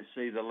cannot really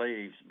see the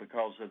leaves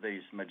because of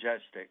these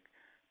majestic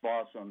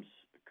blossoms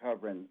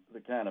covering the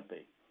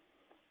canopy.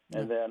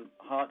 And then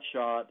Hot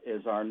Shot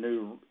is our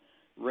new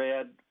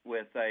red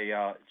with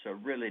it's a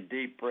really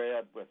deep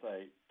red with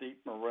a deep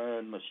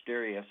maroon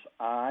mysterious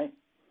eye.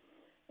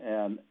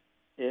 and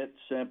it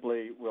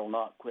simply will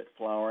not quit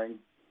flowering.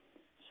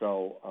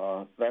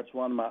 So that's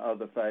one of my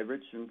other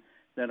favorites. And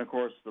then, of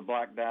course, the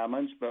black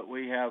diamonds. But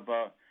we have,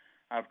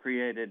 I've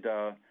created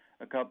a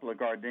couple of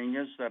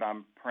gardenias that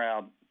I'm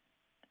proud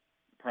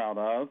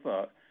of,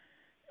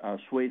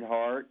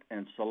 Sweetheart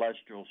and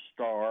Celestial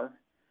Star.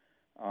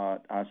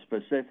 I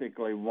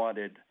specifically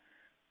wanted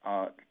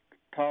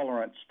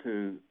tolerance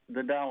to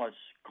the Dallas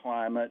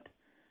climate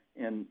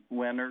in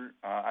winter.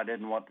 I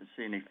didn't want to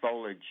see any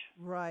foliage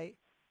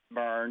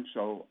burn,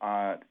 so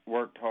I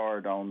worked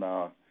hard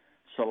on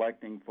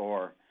selecting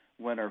for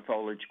winter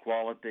foliage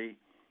quality,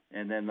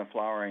 and then the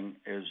flowering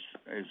is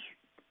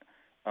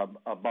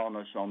a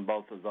bonus on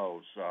both of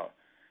those.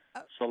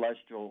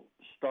 Celestial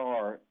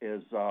Star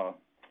is,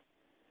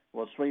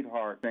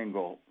 Sweetheart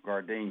single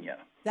gardenia.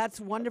 That's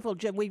wonderful,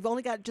 Jim. We've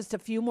only got just a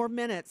few more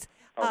minutes.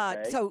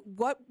 Okay. So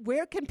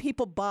where can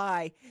people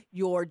buy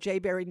your J.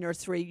 Berry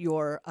Nursery,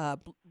 your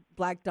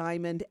Black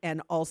Diamond,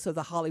 and also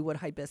the Hollywood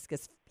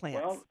hibiscus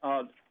plants?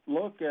 Well,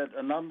 look at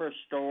a number of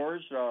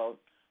stores,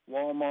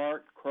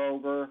 Walmart,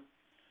 Kroger,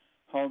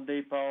 Home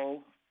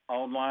Depot,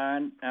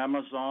 online,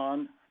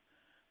 Amazon,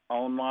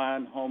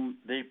 online, Home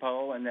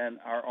Depot, and then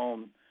our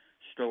own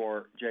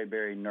store, J.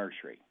 Berry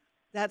Nursery.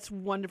 That's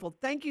wonderful.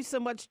 Thank you so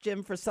much,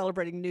 Jim, for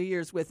celebrating New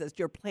Year's with us.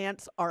 Your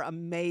plants are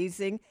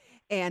amazing.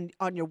 And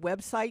on your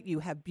website, you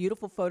have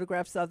beautiful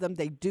photographs of them.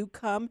 They do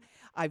come.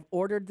 I've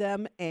ordered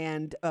them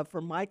and for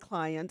my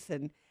clients,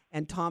 and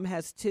Tom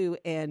has too,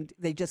 and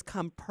they just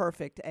come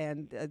perfect.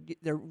 And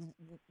they're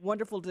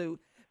wonderful to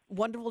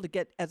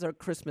get as a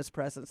Christmas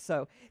present.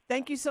 So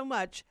thank you so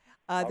much.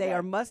 They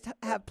are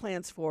must-have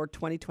plants for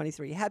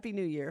 2023. Happy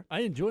New Year.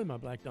 I enjoy my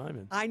black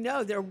diamond. I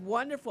know. They're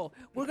wonderful.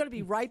 We're going to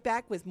be right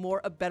back with more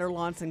of Better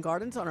Lawns and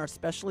Gardens on our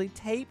specially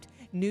taped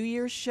New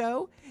Year's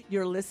show.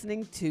 You're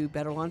listening to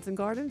Better Lawns and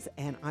Gardens,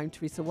 and I'm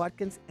Teresa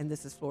Watkins, and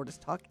this is Florida's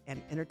Talk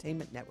and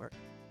Entertainment Network.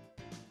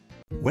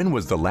 When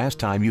was the last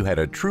time you had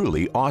a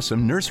truly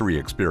awesome nursery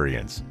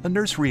experience? A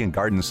nursery and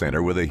garden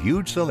center with a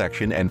huge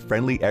selection and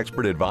friendly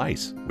expert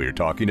advice. We're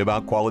talking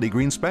about Quality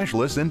Green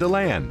specialists in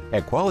DeLand.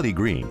 At Quality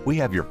Green, we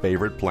have your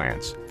favorite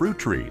plants, fruit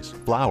trees,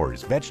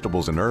 flowers,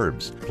 vegetables, and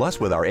herbs. Plus,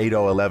 with our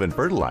 8-0-11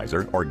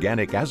 fertilizer,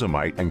 organic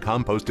azomite, and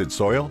composted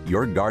soil,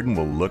 your garden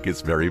will look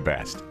its very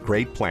best.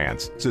 Great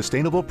plants,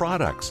 sustainable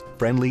products,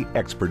 friendly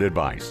expert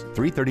advice.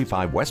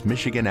 335 West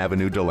Michigan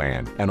Avenue,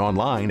 DeLand, and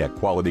online at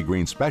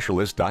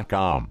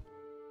qualitygreensspecialist.com.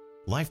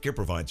 LifeCare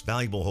provides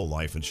valuable whole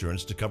life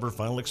insurance to cover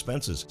final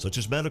expenses such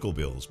as medical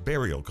bills,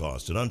 burial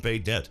costs, and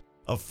unpaid debt.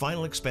 A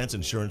final expense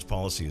insurance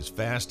policy is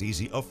fast,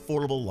 easy,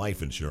 affordable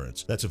life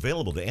insurance that's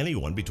available to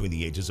anyone between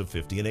the ages of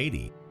 50 and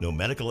 80. No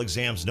medical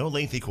exams, no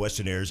lengthy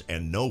questionnaires,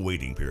 and no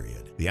waiting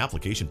period. The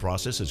application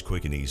process is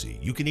quick and easy.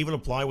 You can even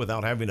apply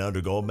without having to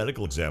undergo a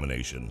medical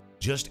examination.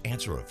 Just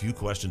answer a few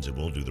questions and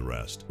we'll do the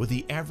rest. With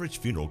the average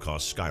funeral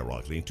cost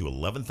skyrocketing to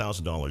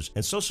 $11,000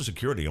 and Social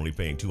Security only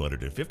paying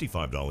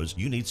 $255,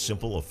 you need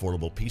simple,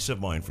 affordable peace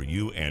of mind for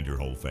you and your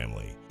whole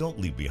family. Don't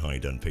leave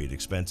behind unpaid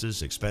expenses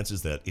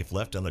that, if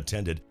left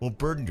unattended, will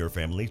burden your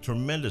family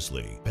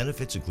tremendously.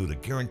 Benefits include a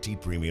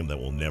guaranteed premium that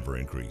will never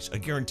increase, a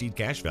guaranteed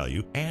cash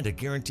value, and a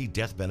guaranteed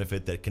death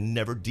benefit that can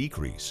never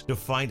decrease. To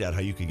find out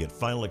how you can get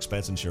final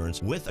expense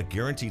insurance with a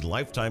guaranteed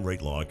lifetime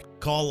rate lock,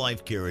 call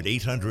LifeCare at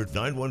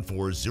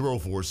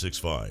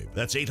 800-914-0465.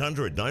 That's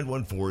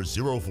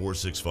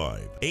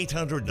 800-914-0465.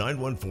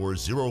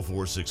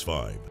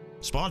 800-914-0465.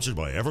 Sponsored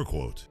by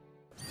EverQuote.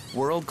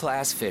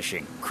 World-class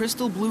fishing,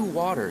 crystal blue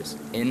waters,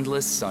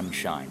 endless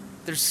sunshine.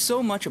 There's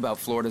so much about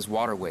Florida's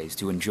waterways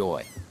to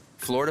enjoy.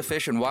 Florida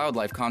Fish and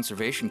Wildlife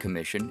Conservation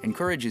Commission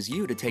encourages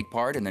you to take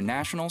part in the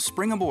National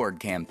Spring Aboard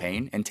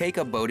campaign and take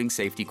a boating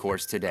safety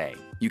course today.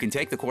 You can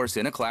take the course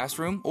in a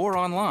classroom or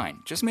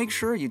online. Just make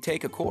sure you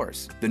take a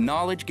course. The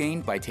knowledge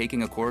gained by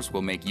taking a course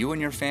will make you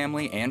and your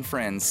family and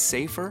friends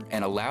safer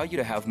and allow you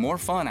to have more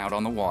fun out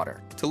on the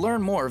water. To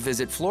learn more,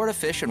 visit Florida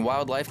Fish and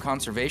Wildlife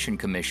Conservation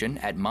Commission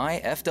at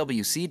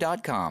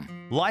myfwc.com.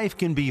 Life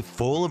can be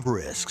full of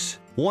risks.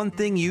 One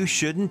thing you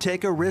shouldn't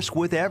take a risk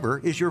with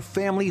ever is your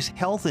family's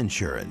health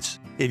insurance.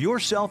 If you're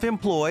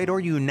self-employed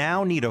or you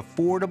now need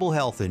affordable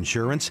health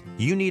insurance,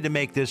 you need to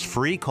make this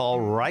free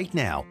call right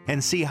now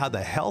and see how the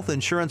Health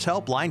Insurance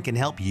Helpline can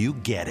help you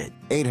get it.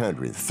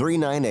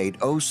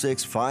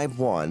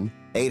 800-398-0651.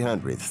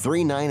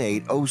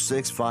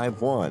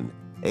 800-398-0651.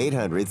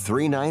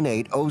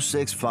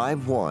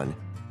 800-398-0651.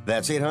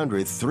 That's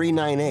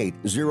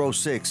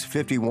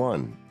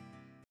 800-398-0651.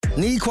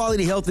 Need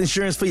quality health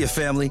insurance for your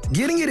family?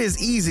 Getting it is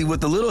easy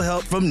with a little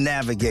help from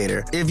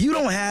Navigator. If you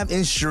don't have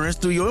insurance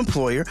through your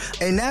employer,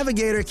 a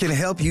Navigator can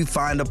help you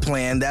find a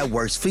plan that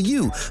works for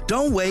you.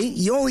 Don't wait.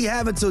 You only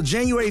have until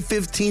January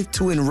 15th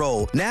to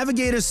enroll.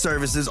 Navigator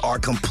services are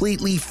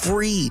completely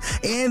free,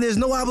 and there's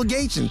no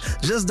obligation.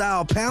 Just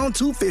dial pound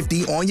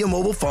 250 on your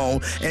mobile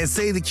phone and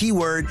say the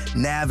keyword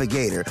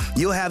Navigator.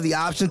 You'll have the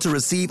option to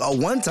receive a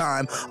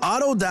one-time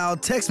auto-dial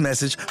text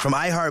message from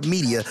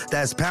iHeartMedia.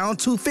 That's pound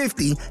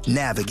 250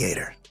 Navigator.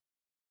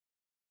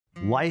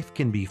 Life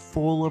can be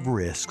full of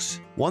risks.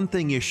 One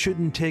thing you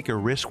shouldn't take a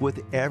risk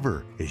with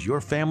ever is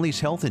your family's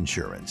health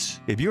insurance.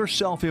 If you're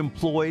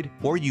self-employed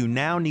or you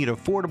now need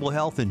affordable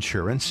health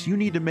insurance, you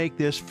need to make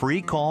this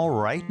free call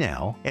right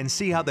now and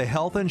see how the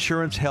Health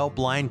Insurance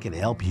Helpline can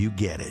help you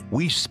get it.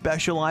 We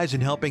specialize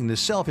in helping the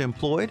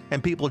self-employed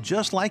and people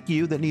just like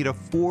you that need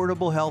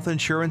affordable health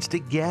insurance to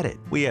get it.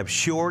 We have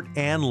short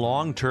and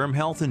long-term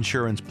health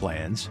insurance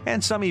plans,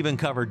 and some even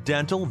cover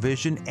dental,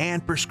 vision,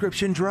 and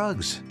prescription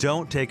drugs.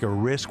 Don't take a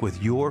risk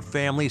with your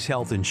family's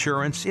health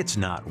insurance. It's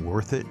not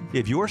worth it.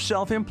 If you're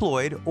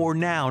self-employed or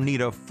now need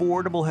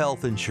affordable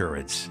health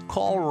insurance,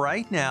 call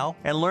right now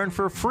and learn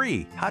for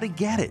free how to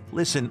get it.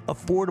 Listen,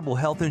 affordable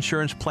health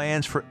insurance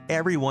plans for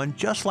everyone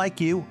just like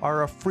you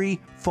are a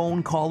free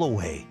phone call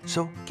away.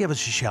 So give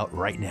us a shout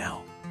right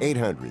now.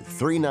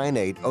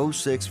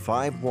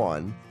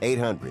 800-398-0651.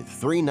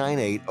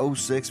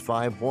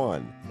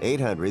 800-398-0651.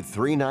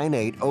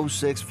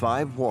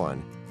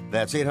 800-398-0651.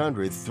 That's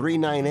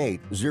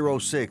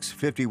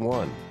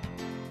 800-398-0651.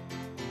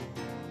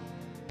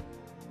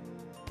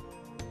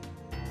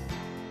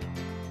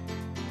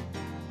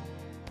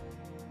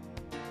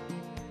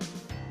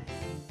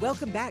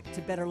 Welcome back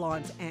to Better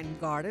Lawns and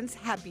Gardens.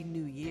 Happy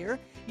New Year.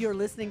 You're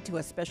listening to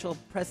a special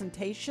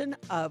presentation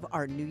of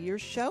our New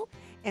Year's show,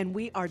 and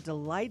we are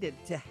delighted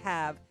to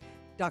have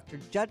Dr.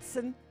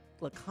 Judson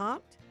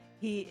LeCompte.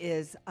 He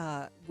is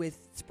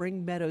with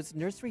Spring Meadows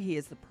Nursery. He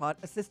is the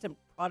Assistant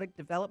Product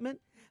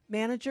Development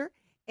Manager,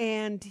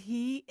 and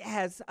he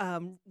has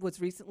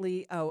was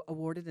recently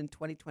awarded in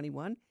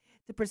 2021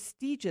 the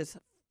prestigious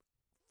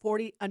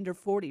 40 Under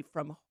 40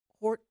 from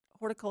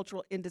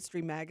Horticultural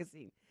Industry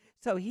Magazine.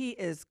 So he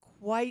is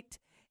quite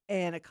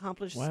an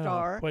accomplished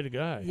star. Quite a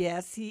guy.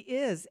 Yes, he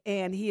is,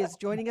 and he is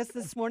joining us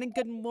this morning.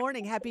 Good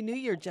morning. Happy New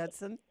Year,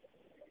 Judson.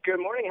 Good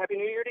morning. Happy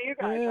New Year to you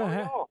guys. How are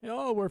y'all?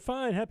 Oh, we're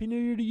fine. Happy New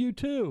Year to you,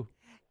 too.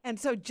 And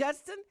so,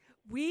 Judson,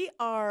 we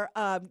are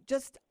I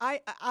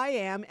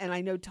am, and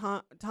I know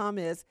Tom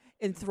is,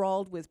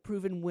 enthralled with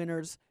Proven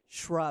Winners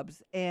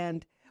shrubs.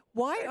 And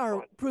why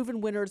are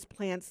Proven Winners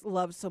plants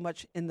loved so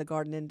much in the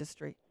garden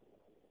industry?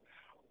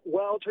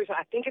 Well, Teresa,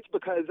 I think it's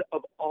because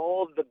of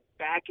all the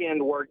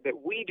back-end work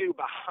that we do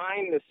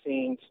behind the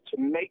scenes to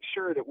make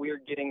sure that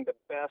we're getting the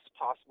best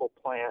possible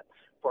plant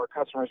for our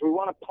customers. We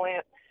want a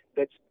plant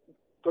that's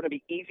going to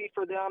be easy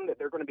for them, that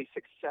they're going to be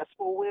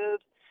successful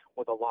with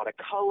a lot of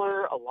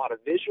color, a lot of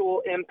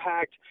visual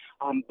impact.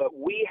 But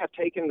we have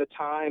taken the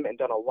time and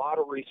done a lot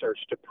of research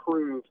to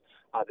prove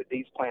that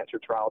these plants are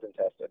trialed and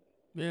tested.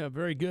 Yeah,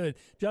 very good.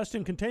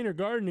 Justin, container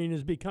gardening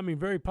is becoming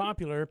very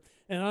popular,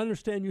 and I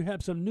understand you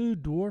have some new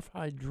dwarf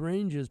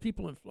hydrangeas.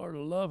 People in Florida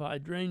love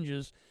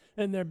hydrangeas,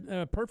 and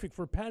they're perfect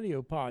for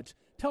patio pots.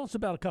 Tell us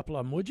about a couple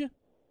of them, would you?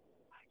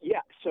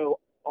 Yeah,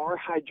 so our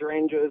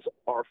hydrangeas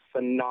are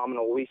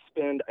phenomenal. We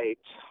spend a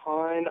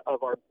ton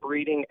of our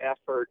breeding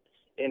effort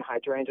in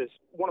hydrangeas,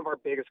 one of our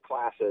biggest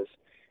classes.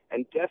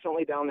 And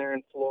definitely down there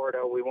in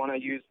Florida, we want to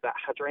use that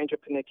hydrangea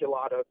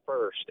paniculata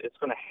first. It's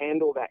going to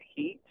handle that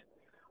heat.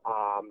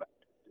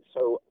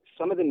 So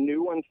some of the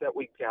new ones that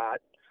we've got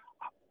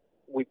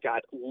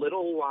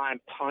Little Lime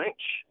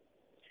Punch.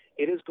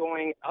 It is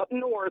going up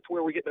north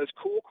where we get those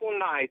cool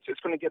nights.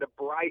 It's going to get a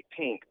bright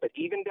pink. But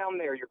even down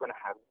there, you're going to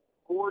have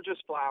gorgeous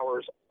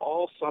flowers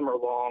all summer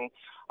long.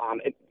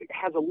 It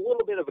has a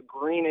little bit of a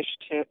greenish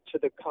tint to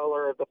the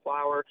color of the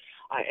flower.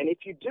 And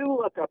if you do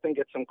look up and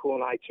get some cool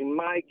nights, you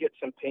might get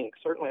some pink,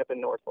 certainly up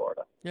in North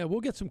Florida. Yeah, we'll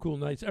get some cool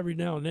nights every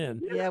now and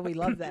then. Yeah, we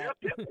love that.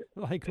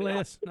 Like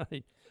last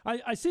night.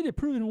 I see that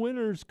Proven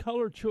Winners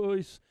Color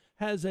Choice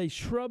has a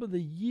Shrub of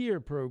the Year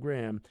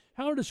program.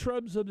 How are the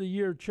Shrubs of the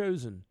Year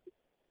chosen?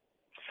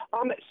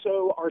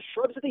 So our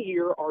Shrubs of the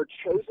Year are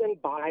chosen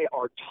by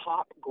our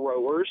top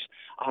growers.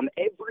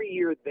 Every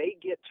year they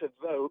get to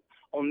vote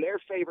on their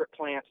favorite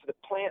plants, the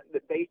plant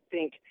that they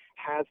think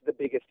has the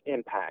biggest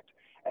impact.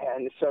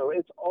 And so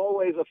it's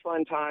always a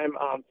fun time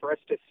for us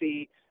to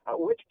see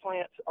which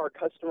plants our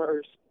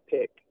customers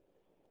pick.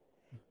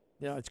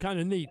 Yeah, it's kind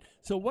of neat.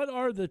 So what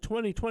are the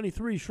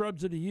 2023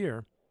 Shrubs of the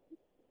Year?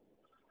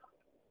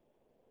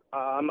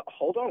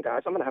 Hold on,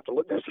 guys. I'm going to have to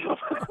look this up.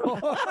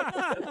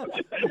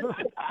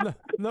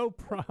 No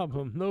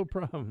problem.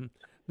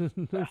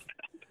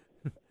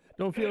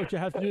 Don't feel that you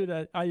have to do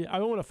that. I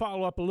want to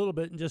follow up a little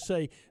bit and just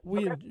say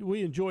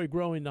we enjoy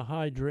growing the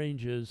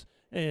hydrangeas.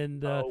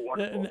 And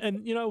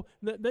and you know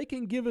they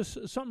can give us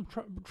some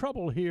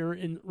trouble here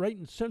right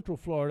in Central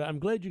Florida. I'm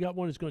glad you got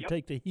one that's going to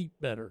take the heat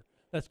better.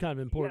 That's kind of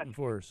important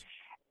for us.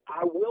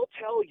 I will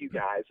tell you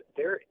guys,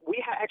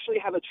 we actually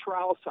have a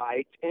trial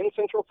site in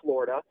Central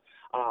Florida.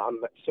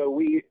 So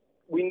we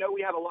know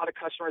we have a lot of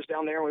customers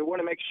down there, and we want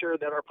to make sure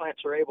that our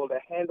plants are able to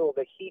handle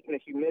the heat and the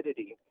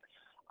humidity.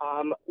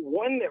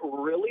 One that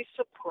really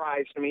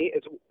surprised me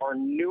is our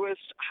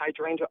newest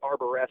hydrangea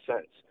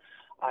arborescens.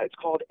 It's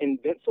called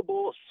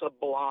Invincible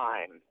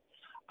Sublime.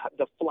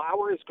 The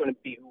flower is going to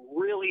be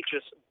really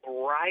just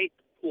bright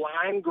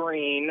lime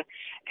green,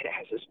 and it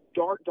has this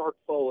dark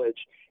foliage.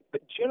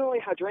 But generally,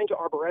 hydrangea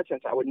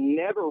arborescens I would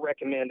never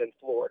recommend in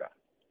Florida.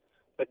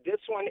 But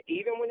this one,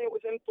 even when it was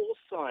in full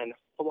sun,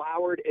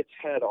 flowered its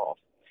head off.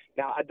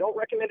 Now, I don't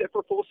recommend it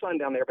for full sun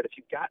down there, but if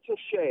you've got some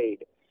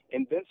shade,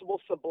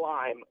 Invincible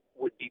Sublime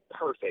would be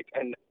perfect.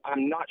 And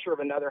I'm not sure of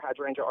another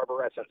hydrangea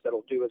arborescens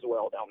that'll do as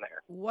well down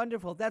there.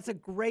 Wonderful. That's a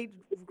great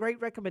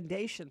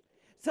recommendation.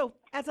 So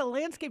as a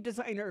landscape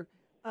designer,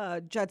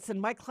 Judson,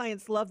 my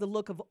clients love the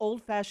look of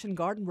old-fashioned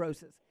garden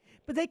roses,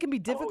 but they can be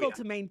difficult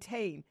to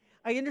maintain.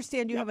 I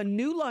understand you have a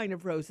new line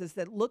of roses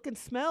that look and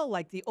smell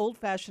like the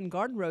old-fashioned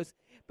garden rose,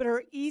 but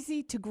are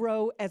easy to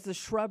grow as a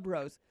shrub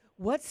rose.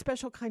 What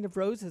special kind of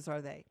roses are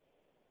they?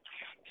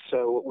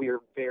 So we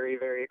are very,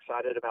 very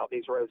excited about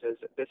these roses.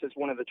 This is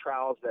one of the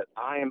trials that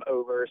I am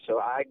over, so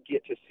I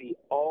get to see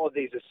all of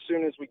these as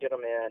soon as we get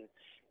them in.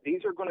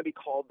 These are going to be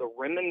called the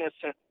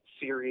Reminiscent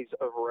series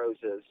of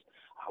roses.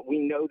 We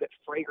know that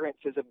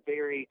fragrance is a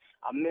very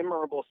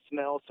memorable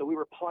smell, so we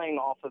were playing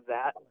off of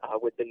that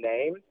with the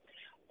name.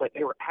 But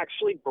they were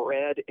actually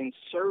bred in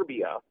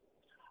Serbia,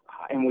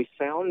 and we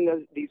found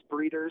these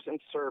breeders in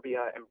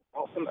Serbia and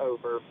brought them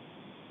over,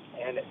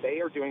 and they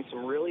are doing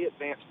some really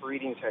advanced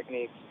breeding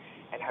techniques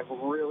and have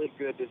really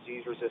good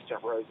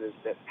disease-resistant roses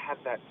that have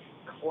that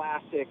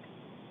classic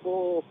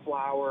full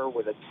flower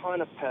with a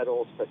ton of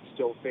petals, but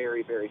still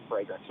very, very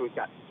fragrant. So we've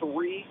got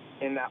 3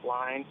 in that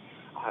line.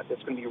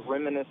 That's going to be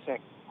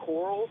Reminiscent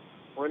Coral,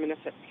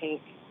 Reminiscent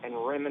Pink, and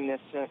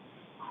Reminiscent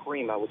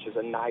Crema, which is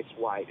a nice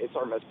white. It's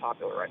our most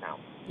popular right now.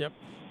 Yep.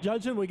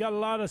 Judson, we got a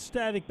lot of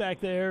static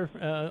back there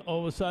all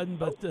of a sudden,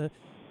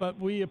 but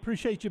we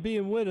appreciate you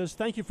being with us.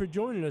 Thank you for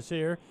joining us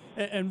here.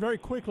 And very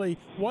quickly,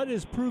 what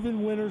is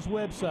Proven Winners'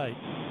 website?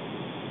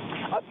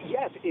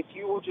 Yes, if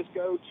you will just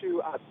go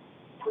to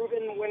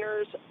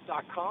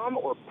provenwinners.com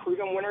or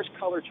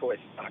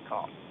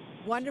provenwinnerscolorchoice.com.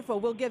 Wonderful.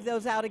 We'll give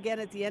those out again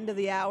at the end of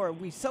the hour.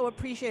 We so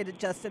appreciate it,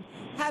 Justin.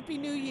 Happy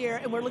New Year,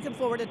 and we're looking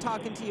forward to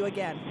talking to you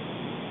again.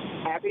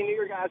 Happy New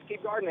Year, guys.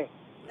 Keep gardening.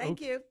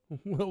 Thank you.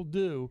 Will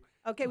do.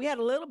 Okay, we had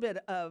a little bit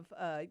of,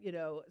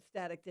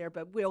 static there,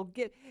 but we'll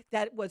get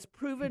that was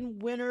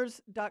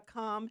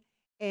provenwinners.com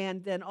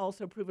and then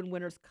also Proven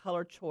Winners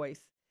Color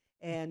Choice.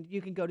 And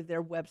you can go to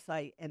their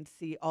website and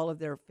see all of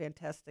their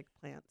fantastic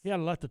plants. Yeah, a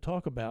lot to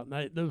talk about.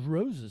 And those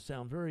roses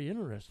sound very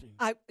interesting.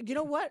 You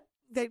know what?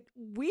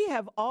 We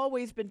have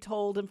always been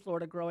told in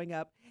Florida growing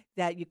up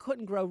that you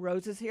couldn't grow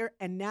roses here,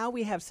 and now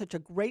we have such a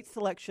great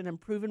selection, and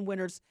Proven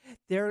Winners,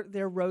 their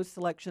rose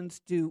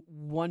selections do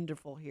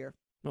wonderful here.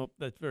 Oh,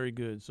 that's very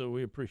good. So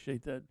we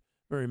appreciate that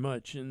very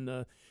much,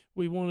 and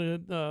we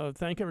want to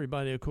thank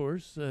everybody, of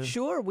course.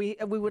 Sure, we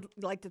would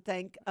like to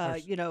thank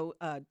Tony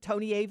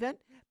Avent,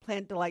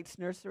 Plant Delights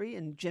Nursery,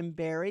 and Jim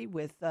Barry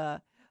with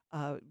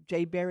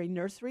J. Barry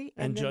Nursery.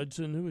 And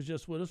Judson, who was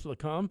just with us,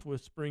 LeCompte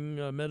with Spring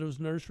Meadows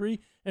Nursery,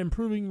 and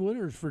Proving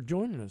Winners for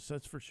joining us,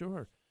 that's for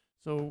sure.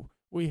 So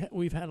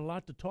we've had a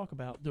lot to talk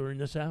about during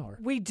this hour.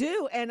 We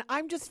do, and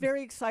I'm just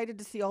very excited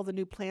to see all the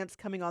new plants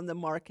coming on the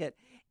market.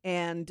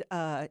 And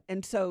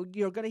so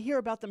you're going to hear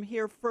about them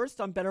here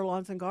first on Better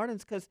Lawns and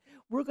Gardens, because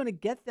we're going to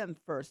get them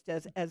first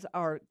as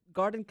our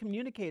garden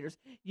communicators.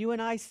 You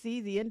and I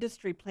see the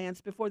industry plants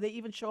before they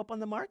even show up on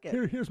the market.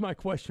 Here's my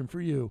question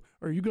for you.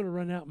 Are you going to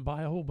run out and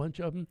buy a whole bunch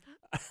of them?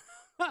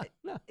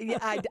 Yeah,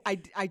 I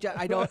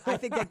don't. I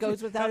think that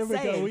goes without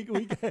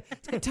saying.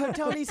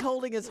 Tony's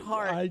holding his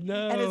heart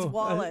and his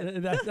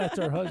wallet. That's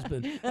our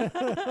husband.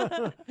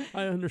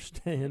 I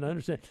understand.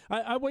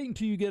 I wait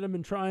until you get them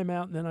and try them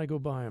out, and then I go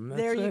buy them.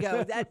 There you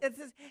go.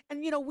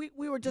 And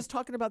we were just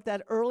talking about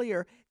that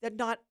earlier. That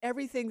not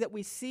everything that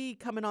we see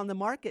coming on the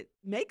market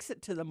makes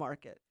it to the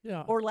market.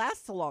 Yeah. Or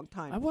lasts a long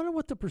time. I wonder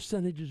what the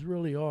percentages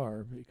really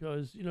are,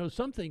 because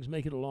some things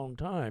make it a long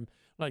time.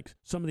 Like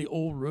some of the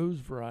old rose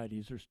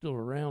varieties are still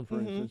around, for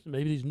instance.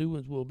 Maybe these new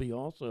ones will be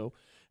also.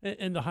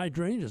 And the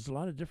hydrangeas, a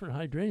lot of different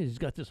hydrangeas. He's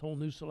got this whole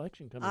new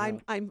selection coming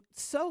out. I'm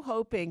so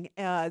hoping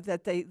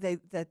that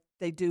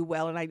they do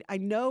well. And I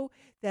know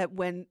that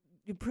when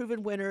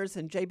Proven Winners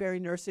and J. Barry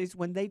Nurseries,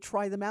 when they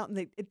try them out, and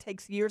it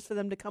takes years for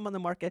them to come on the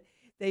market,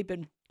 they've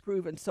been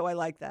proven. So I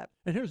like that.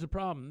 And here's the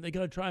problem. They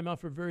got to try them out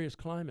for various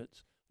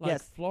climates. Like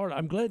yes. Florida.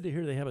 I'm glad to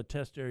hear they have a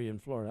test area in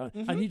Florida.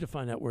 I need to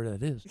find out where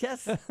that is.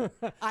 Yes.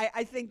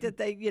 I think that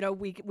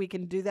we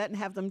can do that and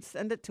have them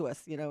send it to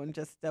us, and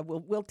just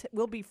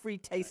we'll be free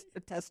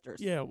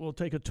testers. Yeah, we'll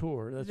take a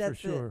tour. That's for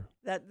sure.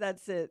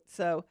 That's it.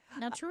 So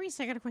now,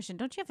 Teresa, I got a question.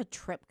 Don't you have a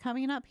trip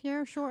coming up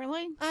here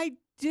shortly? I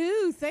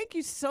do. Thank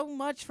you so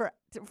much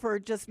for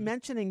just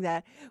mentioning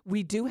that.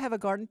 We do have a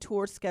garden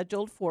tour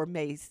scheduled for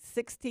May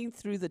 16th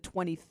through the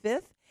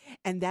 25th.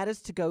 And that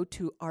is to go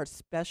to our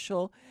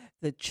special,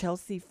 the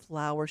Chelsea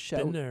Flower Show.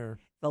 Been there.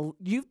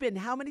 You've been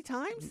how many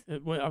times?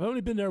 Well, I've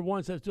only been there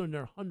once. That's doing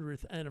their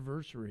 100th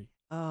anniversary.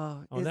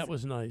 Oh, that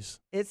was nice.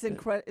 It's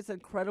It's an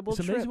incredible.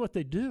 It's amazing what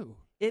they do.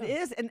 It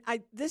is, and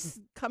this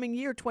coming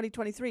year,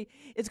 2023,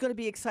 is going to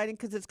be exciting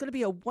because it's going to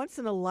be a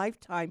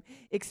once-in-a-lifetime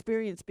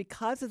experience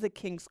because of the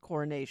King's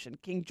coronation,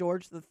 King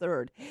George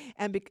III,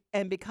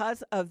 and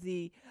because of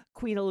the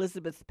Queen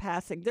Elizabeth's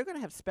passing. They're going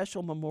to have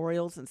special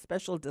memorials and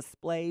special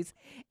displays,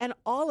 and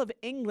all of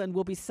England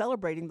will be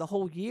celebrating the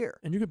whole year.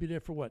 And you're going to be there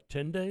for what,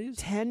 10 days?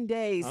 10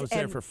 days. I was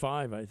there for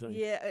 5, I think.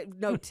 Yeah,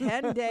 no,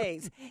 10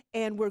 days.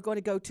 And we're going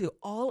to go to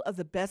all of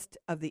the best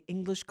of the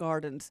English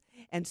gardens.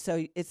 And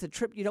so it's a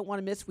trip you don't want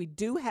to miss. We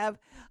do have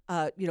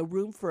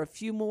room for a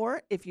few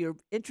more. If you're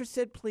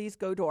interested, please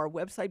go to our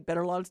website,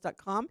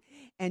 betterlawns.com,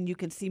 and you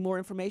can see more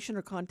information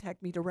or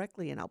contact me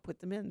directly, and I'll put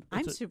them in.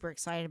 I'm super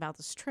excited about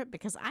this trip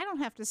because I don't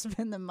have to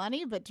spend the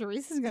money, but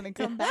Teresa's going to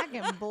come back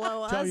and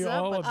blow Tell us you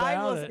up. all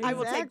about it. I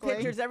will take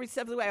pictures every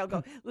step of the way. I'll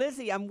go,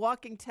 Lizzie, I'm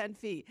walking 10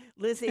 feet.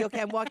 Lizzie,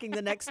 okay, I'm walking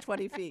the next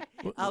 20 feet.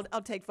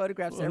 I'll take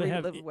photographs every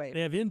little way.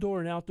 They have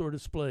indoor and outdoor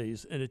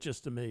displays, and it's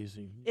just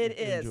amazing. It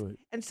is. Enjoy it.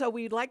 And so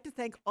we'd like to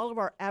thank all of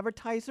our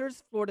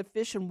advertisers, Florida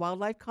Fish and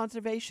Wildlife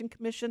Conservation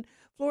Commission,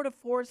 Florida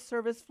Forest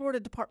Service, Florida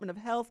Department of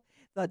Health,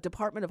 the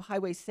Department of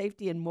Highway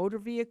Safety and Motor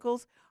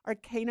Vehicles, our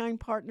canine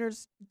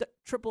partners,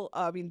 double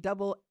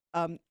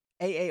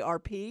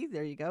AARP,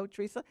 there you go,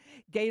 Teresa,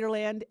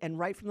 Gatorland, and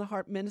Right from the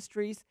Heart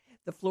Ministries,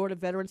 the Florida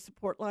Veterans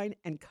Support Line,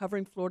 and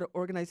Covering Florida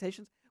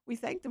organizations. We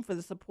thank them for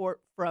the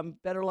support from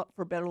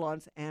for Better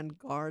Lawns and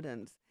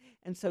Gardens.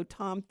 And so,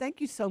 Tom,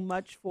 thank you so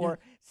much for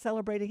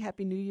celebrating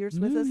Happy New Year's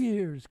with us. New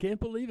Year's. Can't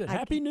believe it.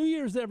 Happy New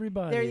Year's,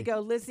 everybody. There you go,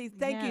 Lizzie.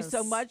 Thank you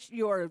so much.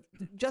 You're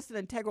just an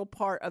integral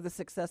part of the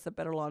success of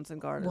Better Lawns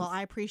and Gardens. Well,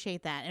 I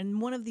appreciate that.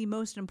 And one of the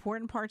most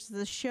important parts of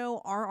the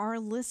show are our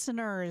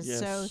listeners. Yes.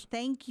 So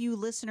thank you,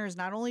 listeners.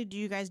 Not only do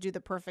you guys do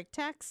the perfect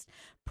text,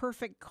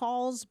 perfect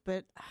calls,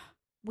 but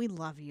we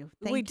love you.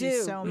 Thank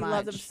you so much. We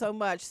love them so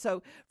much.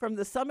 So from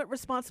the Summit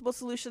Responsible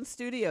Solutions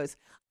Studios,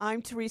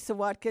 I'm Teresa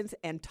Watkins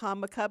and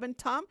Tom McCubbin.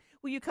 Tom,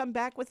 will you come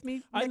back with me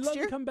next year? I'd love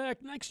to come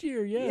back next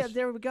year, yes. Yeah,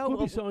 there we go.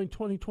 We'll be selling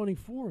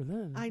 2024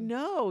 then. I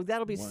know.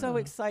 That'll be so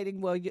exciting.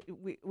 Well,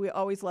 we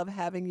always love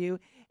having you,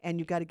 and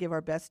you've got to give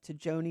our best to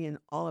Joni and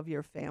all of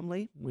your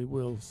family. We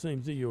will.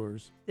 Same to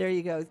yours. There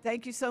you go.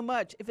 Thank you so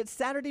much. If it's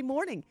Saturday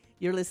morning,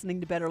 you're listening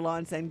to Better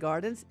Lawns and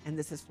Gardens, and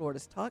this is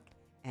Florida's Talk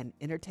and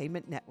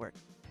Entertainment Network.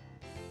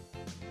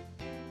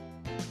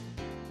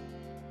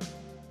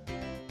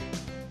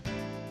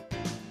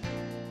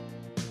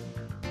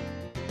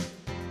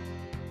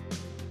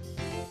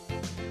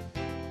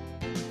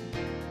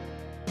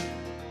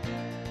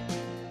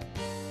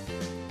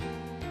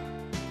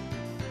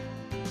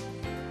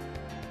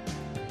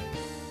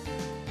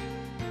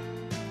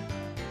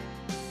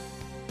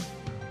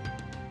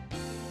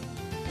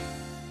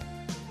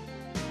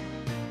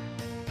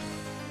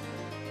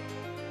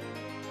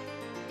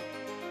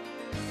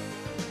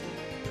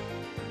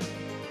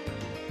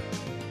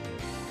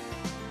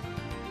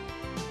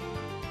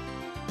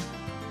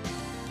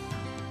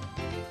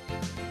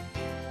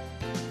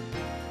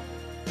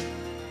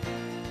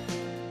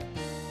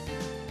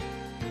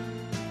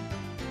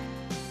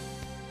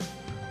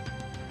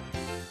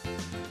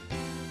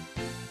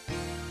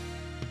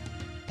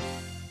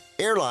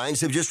 Airlines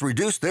have just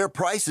reduced their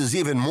prices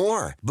even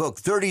more. Book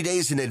 30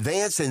 days in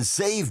advance and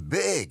save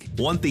big.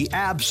 Want the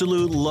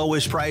absolute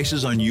lowest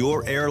prices on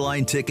your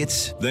airline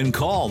tickets? Then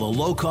call the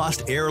Low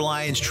Cost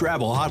Airlines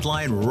Travel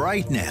Hotline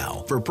right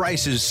now. For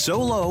prices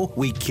so low,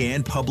 we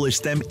can't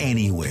publish them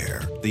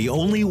anywhere. The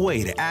only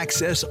way to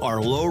access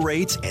our low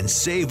rates and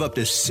save up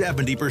to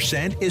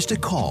 70% is to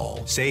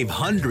call. Save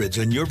hundreds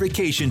on your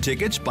vacation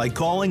tickets by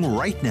calling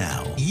right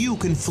now. You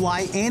can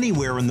fly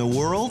anywhere in the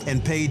world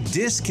and pay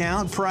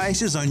discount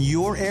prices on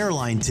your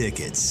airline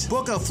tickets.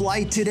 Book a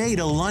flight today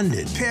to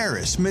London,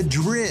 Paris,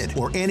 Madrid,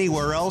 or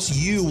anywhere else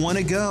you want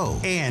to go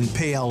and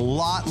pay a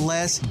lot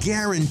less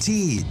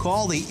guaranteed.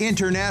 Call the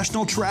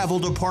International Travel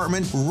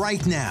Department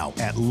right now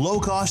at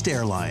Low Cost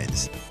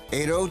Airlines.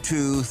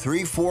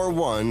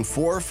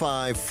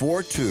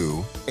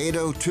 802-341-4542.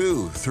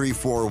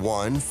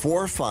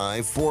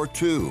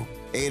 802-341-4542.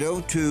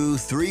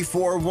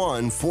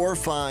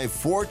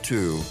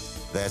 802-341-4542.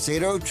 That's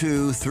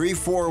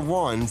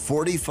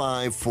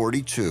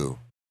 802-341-4542.